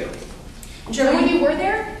needed you. Trevor, And when you were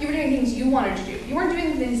there, you were doing things you wanted to do. You weren't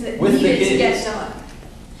doing things that With the needed to get kids. done.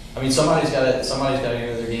 I mean, somebody's got to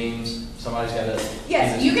go to their games. Somebody's got to.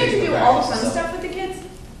 Yes, you get to do all the fun stuff with the kids,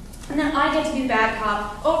 and then I get to be the bad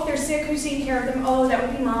cop. Oh, if they're sick, who's taking care of them? Oh, that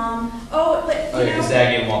would be mom. Oh, but Oh, yeah, because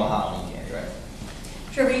Dad gave them all the Halloween candy, right?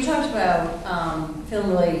 Trevor, you talked about feeling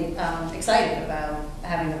really excited about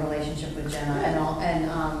having the relationship with Jenna,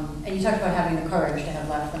 and you talked about having the courage to have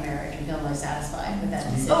left the marriage and feeling really satisfied with that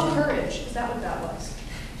decision. Oh, courage. Is that what that was?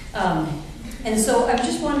 And so I'm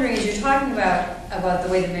just wondering, as you're talking about the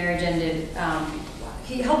way the marriage ended,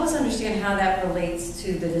 can you help us understand how that relates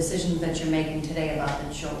to the decisions that you're making today about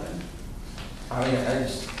the children? I mean,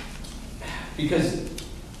 because,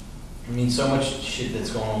 I mean, so much shit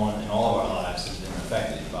that's going on in all of our lives has been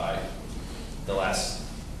affected by the last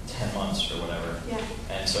 10 months or whatever. Yeah.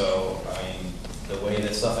 And so, I mean, the way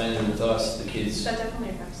that stuff ended with us, the kids, That definitely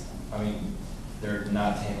affects them. I mean, they're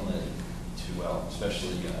not handling it too well,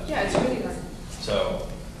 especially, Yeah, it's really hard. So,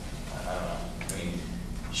 I don't know. I mean,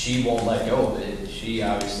 she won't let go of it. She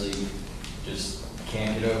obviously just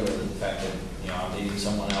can't get over the fact that, I'm dating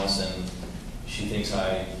someone else and she thinks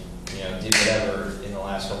I, did whatever in the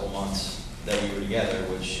last couple months that we were together,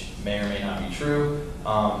 which may or may not be true.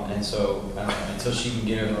 And so, I don't know, until she can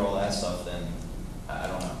get over all that stuff, then I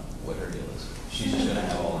don't know what her deal is. She's just going to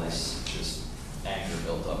have all this just anger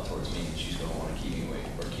built up towards me, and she's going to want to keep me away,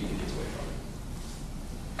 or keep the kids away from me.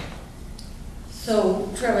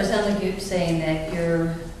 Trevor, it sounds like you're saying that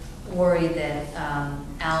you're worried that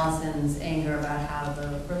Allison's anger about how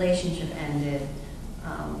the relationship ended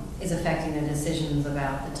is affecting the decisions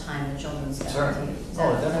about the time the children spend Sure. with you. Is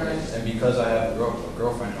Oh, that definitely. correct? And because I have a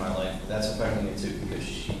girlfriend in my life, that's affecting it too, because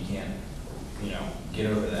she can't, get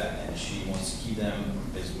over that, and she wants to keep them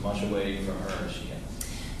as much away from her as she can.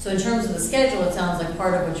 So in terms of the schedule, it sounds like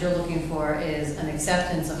part of what you're looking for is an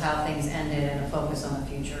acceptance of how things ended and a focus on the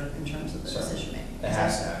future in terms of the Sure. decision making. It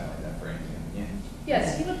has to happen like that for anything, yeah.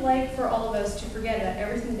 Yes, he would like for all of us to forget about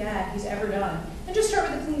everything bad he's ever done and just start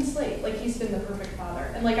with a clean slate, like he's been the perfect father,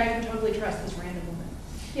 and like I can totally trust this random woman.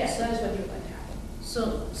 Yes, that is what he would like to happen.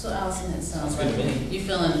 So Allison, it sounds Sounds like good to me.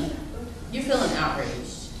 you're feeling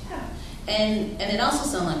outraged. Yeah. And it also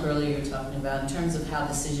sounded like earlier you were talking about in terms of how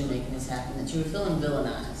decision making is happening, that you were feeling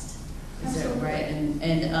villainized. Is that Absolutely. right?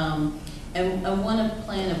 And want to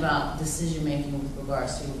plan about decision making with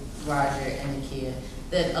regards to Roger and Nakia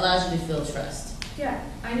that allows you to feel trust. Yeah,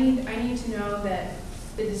 I need to know that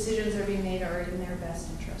the decisions that are being made are in their best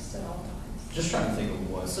interest at all times. Just trying to think of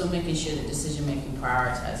what. So making sure that decision making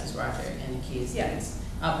prioritizes Roger and Nakia's Yeah. needs.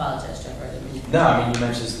 I apologize, Trevor. I didn't mean to- No, I mean, you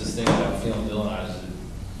mentioned this thing about feeling villainized, and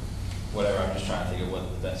whatever, I'm just trying to think of what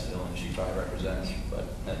the best villain she probably represents, but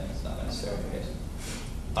that's not necessarily the case.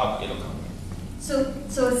 It'll come. So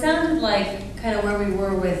it sounded like kind of where we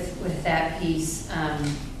were with that piece.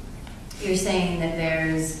 You're saying that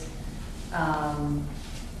there's,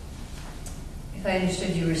 if I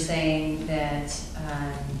understood, you were saying that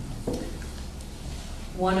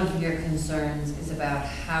one of your concerns is about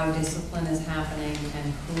how discipline is happening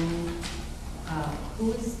and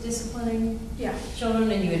who is disciplining Yeah.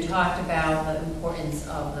 children, and you had talked about the importance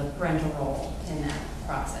of the parental role in that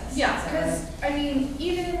process. Yeah, Is that right? because, I mean,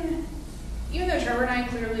 even though Trevor and I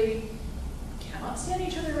clearly cannot stand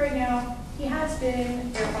each other right now, he has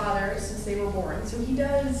been their father since they were born. So he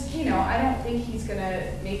does, I don't think he's going to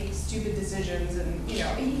make stupid decisions. And,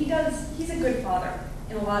 he's a good father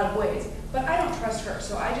in a lot of ways. But I don't trust her.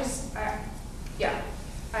 So I don't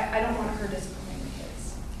want her disciplining the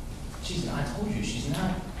kids. She's not, I told you, she's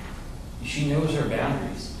not. She knows her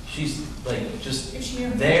boundaries. She's like just If she knew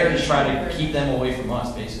her there to boundaries, try she to would. keep them away from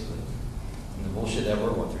us, basically. And the bullshit that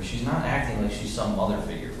we're going through. She's not acting like she's some mother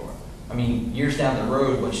figure for them. I mean, years down the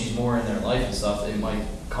road, when she's more in their life and stuff, it might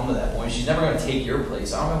come to that point. She's never going to take your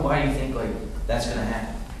place. I don't know why you think like that's going to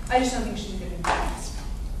happen. I just don't think she's a good influence.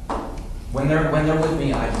 When they're with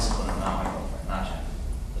me, I discipline them, not my girlfriend, not Jen.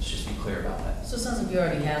 Let's just be clear about that. So it sounds like you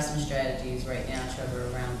already have some strategies right now, Trevor,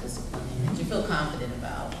 around disciplining that you feel confident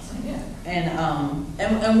about. Yeah.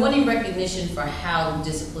 And wanting recognition for how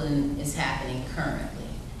discipline is happening currently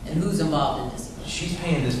and who's involved in discipline. She's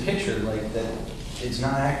painting this picture like that. It's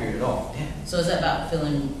not accurate at all. Yeah. So is that about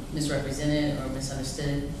feeling misrepresented or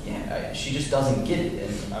misunderstood? Yeah, she just doesn't get it.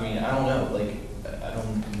 And I mean, I don't know. Like, I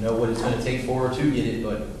don't know what it's going to take for her to get it,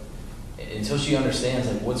 but until she understands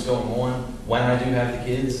like what's going on when I do have the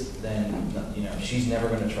kids, then she's never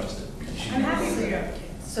going to trust it. She's I'm never happy gonna for you do to it. have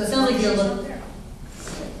kids. So it sounds like you're looking. There.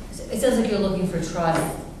 It sounds like you're looking for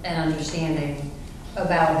trust and understanding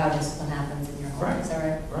about how discipline happens in your home. Right. Is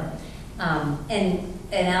that right? Right.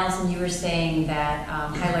 And Allison, you were saying that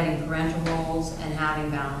highlighting parental roles and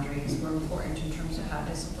having boundaries were important in terms of how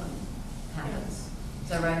discipline happens. Is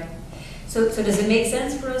that right? So does it make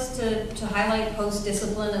sense for us to highlight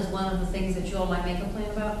post-discipline as one of the things that you all might make a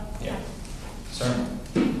plan about? Yeah. Certainly.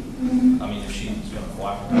 I mean, if she's going to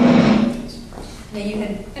cooperate. Now you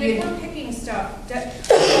can. And if we're picking stuff,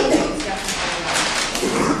 definitely.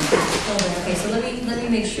 Okay, so let me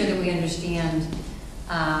make sure that we understand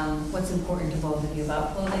what's important to both of you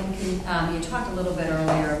about clothing. You talked a little bit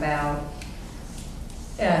earlier about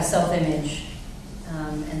self-image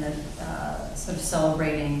and the sort of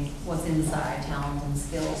celebrating what's inside, talent and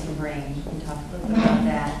skills and brain. You talked a little bit about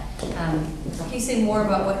that. Can you say more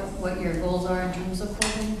about what your goals are in terms of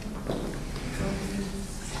clothing?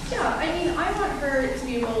 Yeah, I mean, I want her to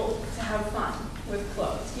be able to have fun with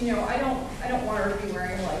clothes. I don't want her to be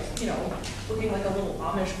wearing looking like a little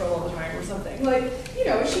Amish girl all the time or something. She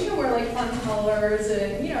can wear fun colors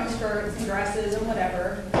and skirts and dresses and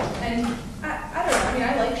whatever. And I don't know. I mean,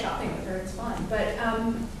 I like shopping with her. It's fun, but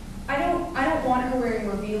I don't want her wearing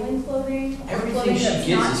revealing clothing. Or Everything clothing she that's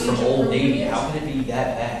gets not is from Old Navy. age-appropriate. How can it be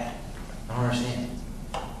that bad? I don't understand.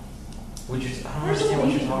 I don't Where's understand Old what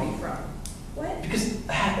Navy you're talking coming about. from? What? Because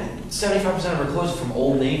 75% of her clothes are from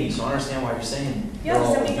Old Navy, so I understand why you're saying Yeah, they're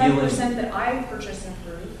all 75% that I purchase and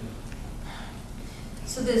approve.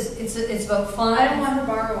 So it's about fun. I don't want her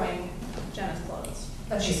borrowing Jenna's clothes.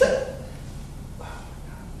 She said.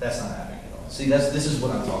 That's not happening at all. See, this is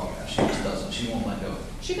what I'm talking about. She just doesn't. She won't let go.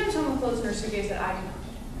 She comes home with clothes in her suitcase that I do not.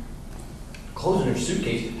 clothes in their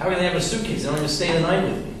suitcase. How can they have a suitcase? They don't even stay the night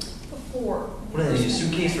with me. Before. What do they need, a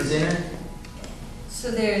suitcase for dinner?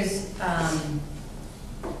 So there's,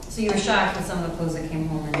 so you were shocked with some of the clothes that came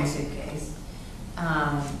home in the suitcase.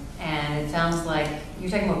 And it sounds like, you're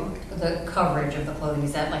talking about the coverage of the clothing.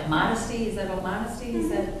 Is that like modesty? Is that about modesty? Is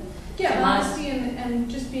that? Yeah, modesty and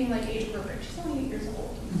just being like age appropriate. She's only 8 years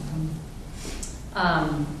old.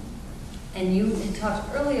 And you had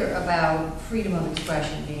talked earlier about freedom of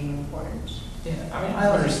expression being important. Yeah, I mean, I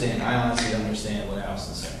understand. I honestly understand what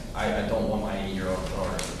Allison's saying. I don't want my 8-year-old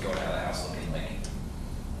daughter going out of the house looking like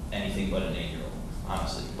anything but an 8-year-old,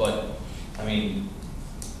 honestly. But, I mean,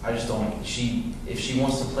 I just don't, if she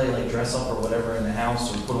wants to play, like, dress up or whatever in the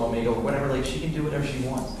house or put on makeup or whatever, like, she can do whatever she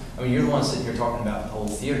wants. I mean, you're the one sitting here talking about the whole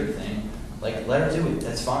theater thing. Like, let her do it.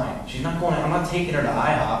 That's fine. She's not going, I'm not taking her to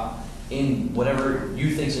IHOP in whatever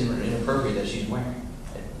you think's inappropriate that she's wearing.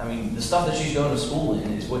 I mean, the stuff that she's going to school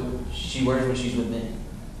in is what she wears when she's with me.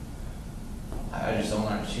 I just don't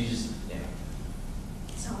know. She's just, yeah.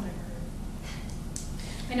 That's not what I heard.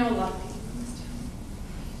 I know a lot of people in this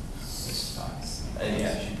town. It's fine.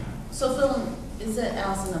 Yeah, she. So is that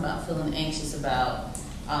Allison about feeling anxious about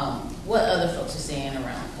what other folks are saying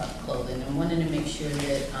around clothing and wanting to make sure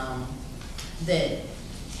that that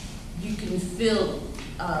you can feel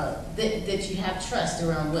that you have trust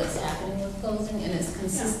around what's happening with clothing and it's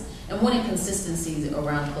consistent and wanting consistency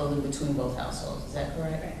around clothing between both households. Is that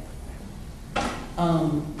correct? Right.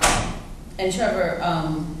 And Trevor,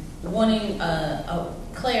 wanting a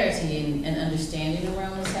clarity and understanding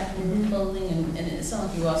around what's happening with clothing, and it sounds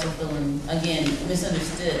like you're also feeling, again,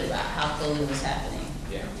 misunderstood about how clothing was happening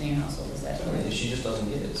in your household. Is that correct? I mean, she just doesn't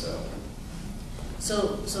get it, so.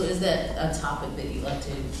 So is that a topic that you'd like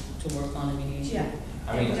to work on in mediation? Yeah.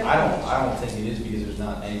 I mean, I don't think it is because there's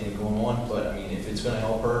not anything going on, but I mean, if it's gonna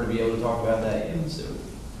help her to be able to talk about that, yeah, let's do it.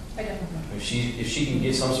 I definitely. If she can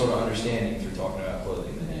get some sort of understanding through talking about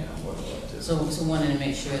clothing, then yeah, what would like to. So wanting to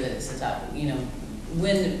make sure that it's a topic, you know,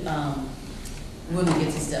 when we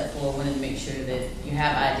get to step forward, wanting to make sure that you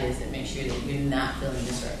have ideas that make sure that you're not feeling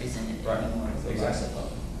misrepresented anymore. Exactly.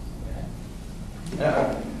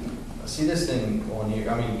 I see this thing on here,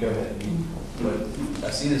 I mean, go ahead, but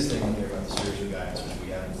I see this thing on here about the spiritual guidance, which we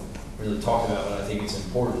haven't really talked about, but I think it's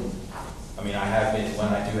important. I mean, I have been, when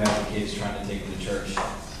I do have the kids, trying to take them to church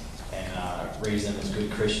and raise them as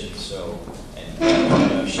good Christians, so,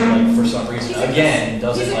 and she, like, for some reason, again,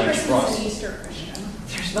 doesn't like trust. He's a Easter Christian.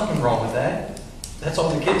 There's nothing wrong with that. That's all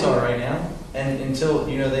the kids are right now. And until,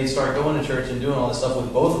 you know, they start going to church and doing all this stuff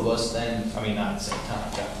with both of us, then, I mean, not at the same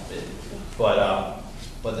time, God forbid.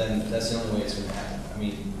 But then that's the only way it's going to happen. I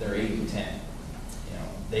mean, they're 8 and 10. You know,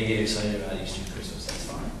 they get excited about Easter, Christmas. That's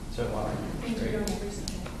fine. So why? Thank you very much.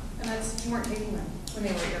 And that's, you weren't taking them when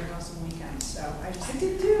they were at your house on weekends. So I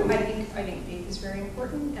did too. I think faith is very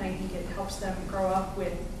important, and I think it helps them grow up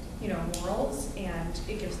with, you know, morals, and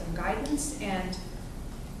it gives them guidance. And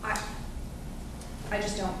I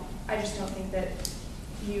just don't think that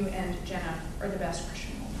you and Jenna are the best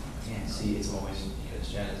Christian role models. Yeah, see, it's always because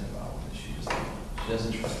Jenna's involved. She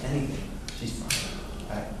doesn't trust anything. She's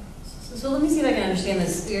fine. So let me see if I can understand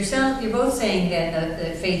this. You're both saying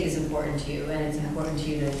that faith is important to you, and it's important to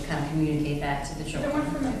you to kind of communicate that to the children. If it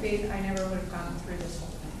weren't for my faith, I never would have gone through this whole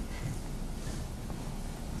thing.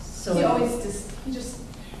 So he just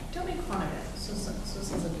don't make fun of it. So it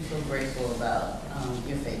seems like you feel grateful about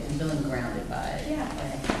your faith and feeling grounded by it. Yeah.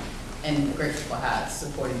 And grateful for how it's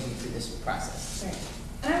supported you through this process. Right.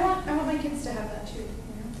 And I want my kids to have that too.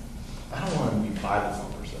 I don't want them to be Bible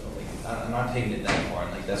thumpers though. Like, I'm not taking it that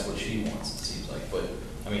far. Like, that's what she wants, it seems like. But,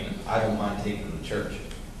 I mean, I don't mind taking them to church.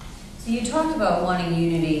 So you talked about wanting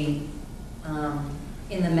unity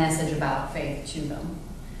in the message about faith to them.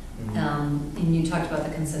 Mm-hmm. And you talked about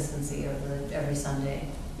the consistency of the every Sunday.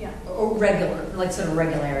 Yeah. Or regular, like sort of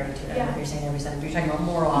regularity to that. Yeah. If you're saying every Sunday, but you're talking about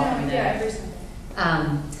more often. No, yeah, every Sunday.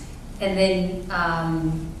 And then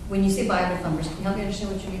when you say Bible thumpers, can you help me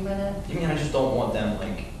understand what you mean by that? I mean, I just don't want them,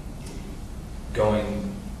 like,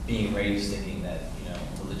 being raised thinking that, you know,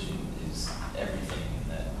 religion is everything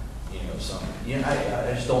and that,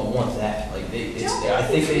 I just don't want that. Like, I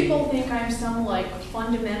think people think I'm some, like,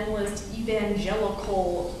 fundamentalist,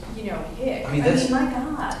 evangelical, hick. I mean, my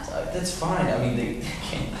God. That's fine. I mean,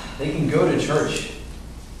 they can go to church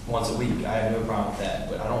once a week. I have no problem with that.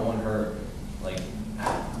 But I don't want her, like,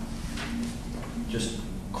 just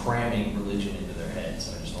cramming religion into their heads.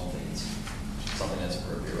 I just don't think it's something that's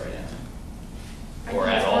appropriate right now. Or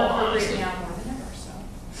at all, honestly. Now more than ever,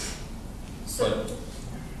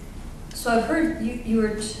 So I've heard you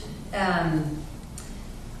were, just want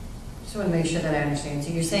to make sure that I understand.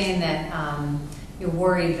 So you're saying that you're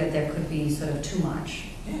worried that there could be sort of too much.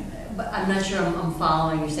 Yeah. But I'm not sure I'm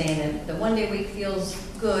following. You're saying that the 1 day a week feels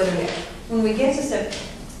good. And when we get to step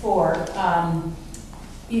 4,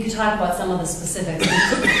 you could talk about some of the specifics.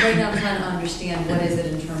 Right now I'm trying to understand what is it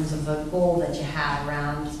in terms of the goal that you have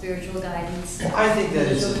around spiritual guidance. Well, I think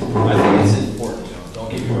it's important, you know, don't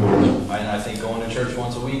get me wrong. I think going to church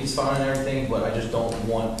once a week is fine and everything, but I just don't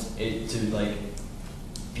want it to like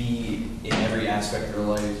be in every aspect of their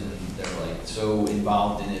lives and they're like so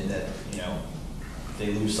involved in it that, you know,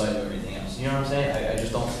 they lose sight of everything else. You know what I'm saying? I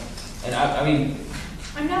just don't, and I mean.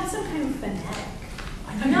 I'm not some kind of fanatic.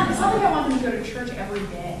 It's not like I want them to go to church every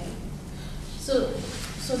day. So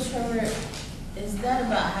Trevor, is that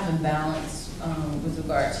about having balance with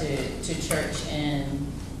regard to church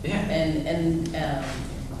and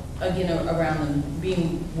again around them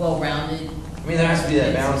being well-rounded? I mean, there has to be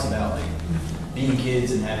that balance about like being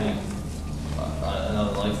kids and having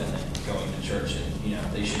another life and then going to church, and you know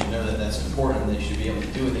they should know that that's important. And they should be able to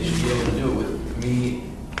do it. They should be able to do it with me,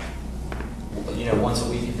 you know, once a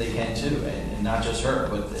week if they can too, and not just her.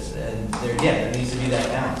 But there needs to be that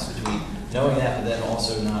balance between knowing that, but then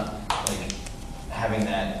also not like having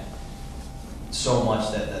that so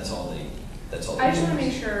much that that's all they. I just want to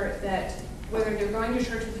make sure that whether they're going to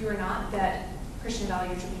church with you or not, that Christian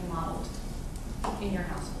values are being modeled in your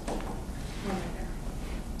household when they're there.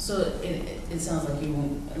 So it sounds like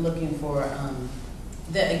you're looking for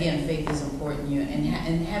that again. Faith is important,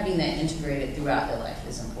 and having that integrated throughout their life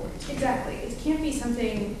is important. Exactly. It can't be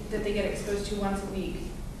something that they get exposed to once a week,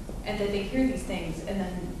 and that they hear these things, and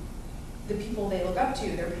then the people they look up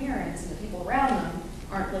to, their parents and the people around them,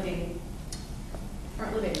 aren't living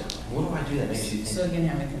that way. What do I do that makes you think? So again,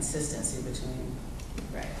 having consistency between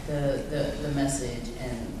Right. the message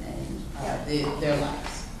and their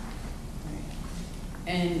lives. Right.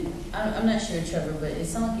 And I'm not sure, Trevor, but it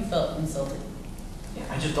sounded like you felt insulted. Yeah,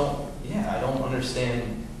 I just don't. Yeah, I don't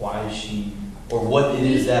understand why she or what it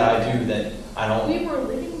is that I do that I don't. We were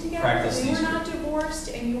living together. Practice We were these not divorced,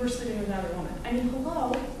 and you were sleeping with another woman. I mean,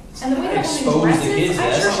 hello. And the way that Expose woman the dresses, kids, I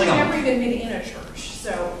that's church not like never even been in a church,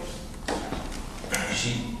 so.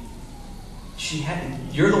 She had.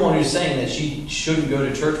 You're the one who's saying that she shouldn't go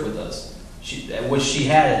to church with us. She did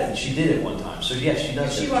it one time. So yes, she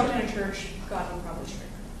does. If she walked in a church, God would probably strike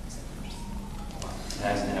her. It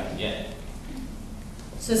hasn't happened yet.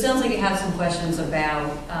 So it sounds like you have some questions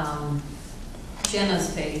about Jenna's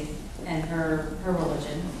faith and her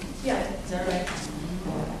religion. Yeah. Is that right?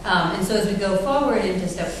 And so as we go forward into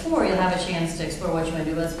step 4, you'll have a chance to explore what you want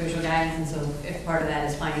to do about spiritual guidance. And so if part of that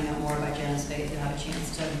is finding out more about Jenna's faith, you'll have a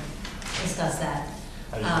chance to discuss that.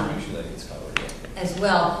 I just want to make sure that gets covered. As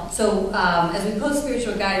well. So as we post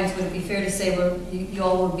spiritual guidance, would it be fair to say you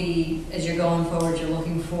all will be, as you're going forward, you're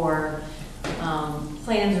looking for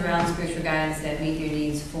plans around spiritual guidance that meet your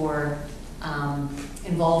needs for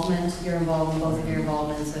involvement, your involvement, both of your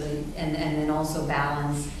involvements, and then also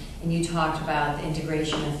balance. And you talked about the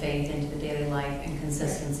integration of faith into the daily life and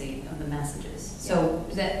consistency of the messages. So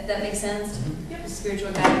does that make sense? Mm-hmm. Yep. Is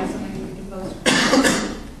spiritual guidance something we can post?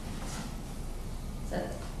 Is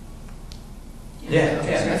that? Yeah.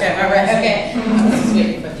 Okay. All right. Okay. I was just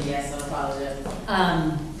waiting for the yes. I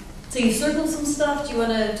apologize. So you circled some stuff. Do you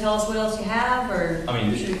want to tell us what else you have, or I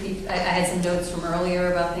mean, should we keep? I had some notes from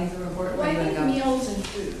earlier about things that were important. Well, I Where do you think wanna go? meals and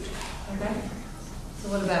food. Okay. So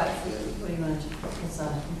what about food? What do you want to? What's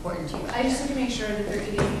important to you? I just need to make sure that they're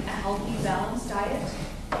eating a healthy, balanced diet.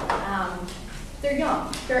 They're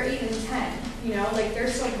young. They're 8 and 10. You know, like they're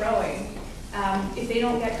still growing. If they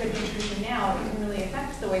don't get good nutrition now, it can really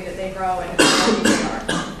affect the way that they grow and how healthy they are.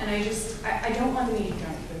 And I don't want them eating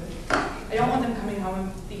junk food. I don't want them coming home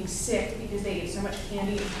and being sick because they ate so much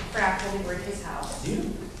candy and crack while they were at his house.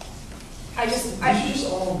 There's just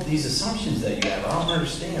all these assumptions that you have. I don't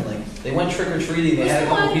understand. Like they went trick or treating, they had a Who's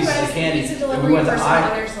the couple one who pieces has of the candy, pizza and we delivery went to person on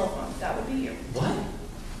their cell phone? That would be you. What?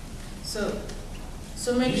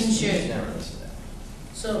 So making You sure. just never listen to that.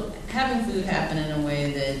 So having food happen in a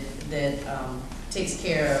way that takes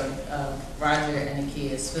care of Roger and the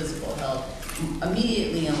kids' physical health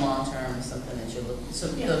immediately and long term is something that you're looking. So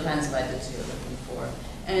the kinds of items you're looking for.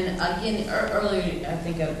 And again, earlier I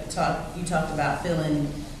think you talked about feeling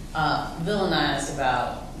villainized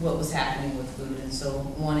about what was happening with food, and so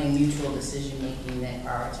wanting mutual decision making that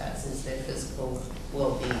prioritizes their physical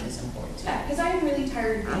well-being is important too. Yeah, because I'm really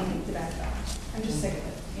tired of being the bad guy. I'm just sick of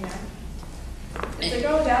it, you know? It's like,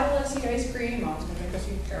 oh, Dad will let us eat ice cream, Mom's going to make us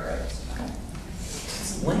eat carrots.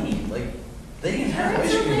 It's lame. Like they didn't have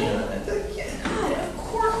Carrots ice are cream. lame. God, of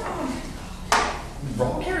course. Oh.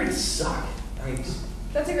 Raw carrots suck. I mean,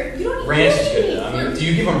 That's a great, you don't ranch is eat good. I mean, fruit. Do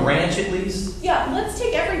you give them ranch at least? Yeah, let's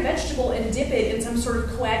take every vegetable and dip it in some sort of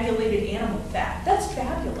coagulated animal fat. That's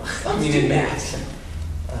fabulous. I Let's mean, do it that. makes.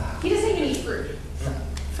 He doesn't even eat fruit.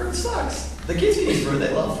 Fruit sucks. The kids can eat fruit,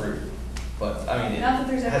 they love fruit. But, I mean, Not that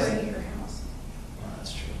there's ever hasn't- any at your house. Well,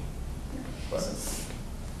 that's true. But,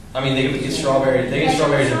 I mean, they get strawberries,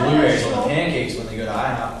 and blueberries on the pancakes when they go to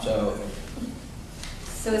IHOP, so.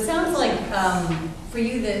 So it sounds like, for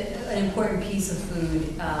you, that an important piece of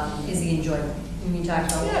food is the enjoyment. When you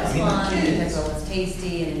talked about what's fun, you talked about what's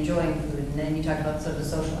tasty and enjoying food, and then you talked about sort of the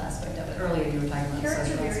social aspect of it. Earlier, you were talking about the Carrots are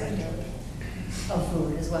social very aspect good. of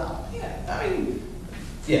food as well. Yeah, I mean,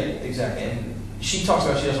 yeah, exactly. And she talks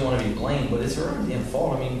about she doesn't want to be blamed, but it's her own damn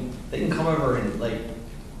fault. I mean, they can come over and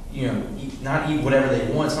not eat whatever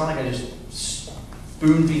they want. It's not like I just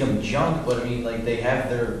spoon feed them junk, but I mean, like they have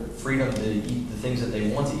their freedom to eat the things that they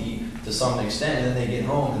want to eat to some extent, and then they get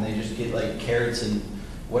home and they just get like carrots and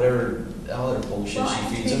whatever other bullshit Well, she I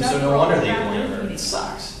feeds think them. So that's no all wonder they around blame her. eating. It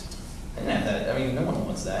sucks. They didn't have that. I mean, no one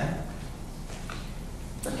wants that.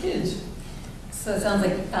 They're kids. So it sounds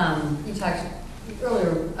like you talked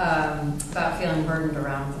earlier about feeling burdened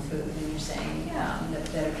around the food, and you're saying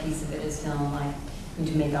that a piece of it is feeling like you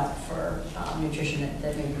need to make up for nutrition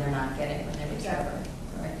that maybe they're not getting when they're with Trevor.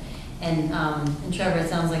 Right? And Trevor, it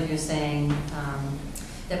sounds like you're saying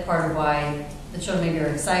that part of why the children maybe are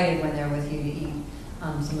excited when they're with you to eat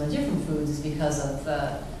some of the different foods is because of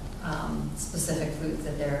the specific foods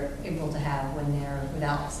that they're able to have when they're with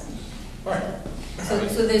Allison. Right. So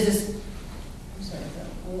there's this. I'm sorry,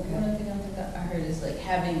 one thing I heard is like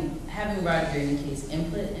having Roger in the case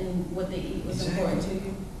input in what they eat was important to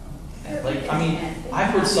you. Like, I mean,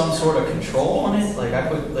 I put some sort of control on it, like, I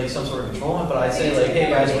put, like, some sort of control on it, but I say, like, hey,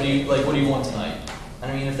 guys, what do you want tonight?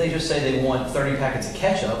 I mean, if they just say they want 30 packets of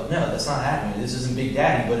ketchup, no, that's not happening. This isn't Big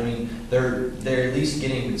Daddy, but I mean, they're at least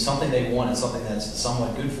getting something they want and something that's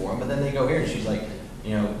somewhat good for them, but then they go here and she's like,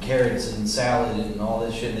 carrots and salad and all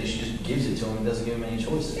this shit, and she just gives it to them and doesn't give them any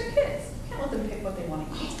choices. They're kids. You can't let them pick what they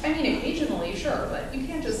want to eat. I mean, occasionally, sure, but you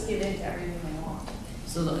can't just get into everything they want.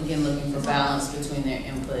 So again, looking for balance between their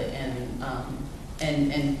input and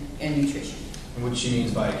nutrition. And what she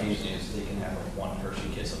means by occasionally is they can have like one Hershey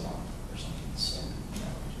Kiss a month or something, so.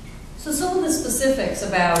 So some of the specifics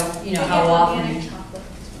about, They how get often, organic chocolate.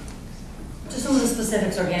 just some of the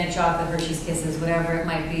specifics, organic chocolate, Hershey's Kisses, whatever it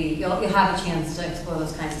might be, you'll have a chance to explore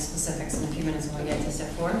those kinds of specifics in a few minutes when we get to step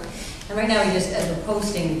 4. And right now, we just, as we're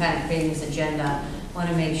posting, kind of creating this agenda, want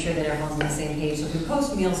to make sure that everyone's on the same page. So if we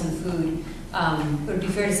post meals and food, it would be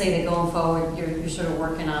fair to say that going forward, you're sort of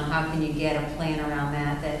working on how can you get a plan around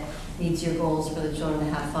that meets your goals for the children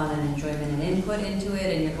to have fun and enjoyment and input into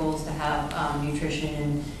it, and your goals to have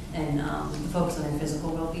nutrition and focus on their physical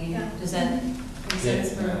well-being. Yeah. Does that make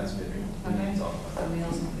sense? Yeah, that's good. Okay. Talk about For that.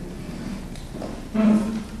 meals and food.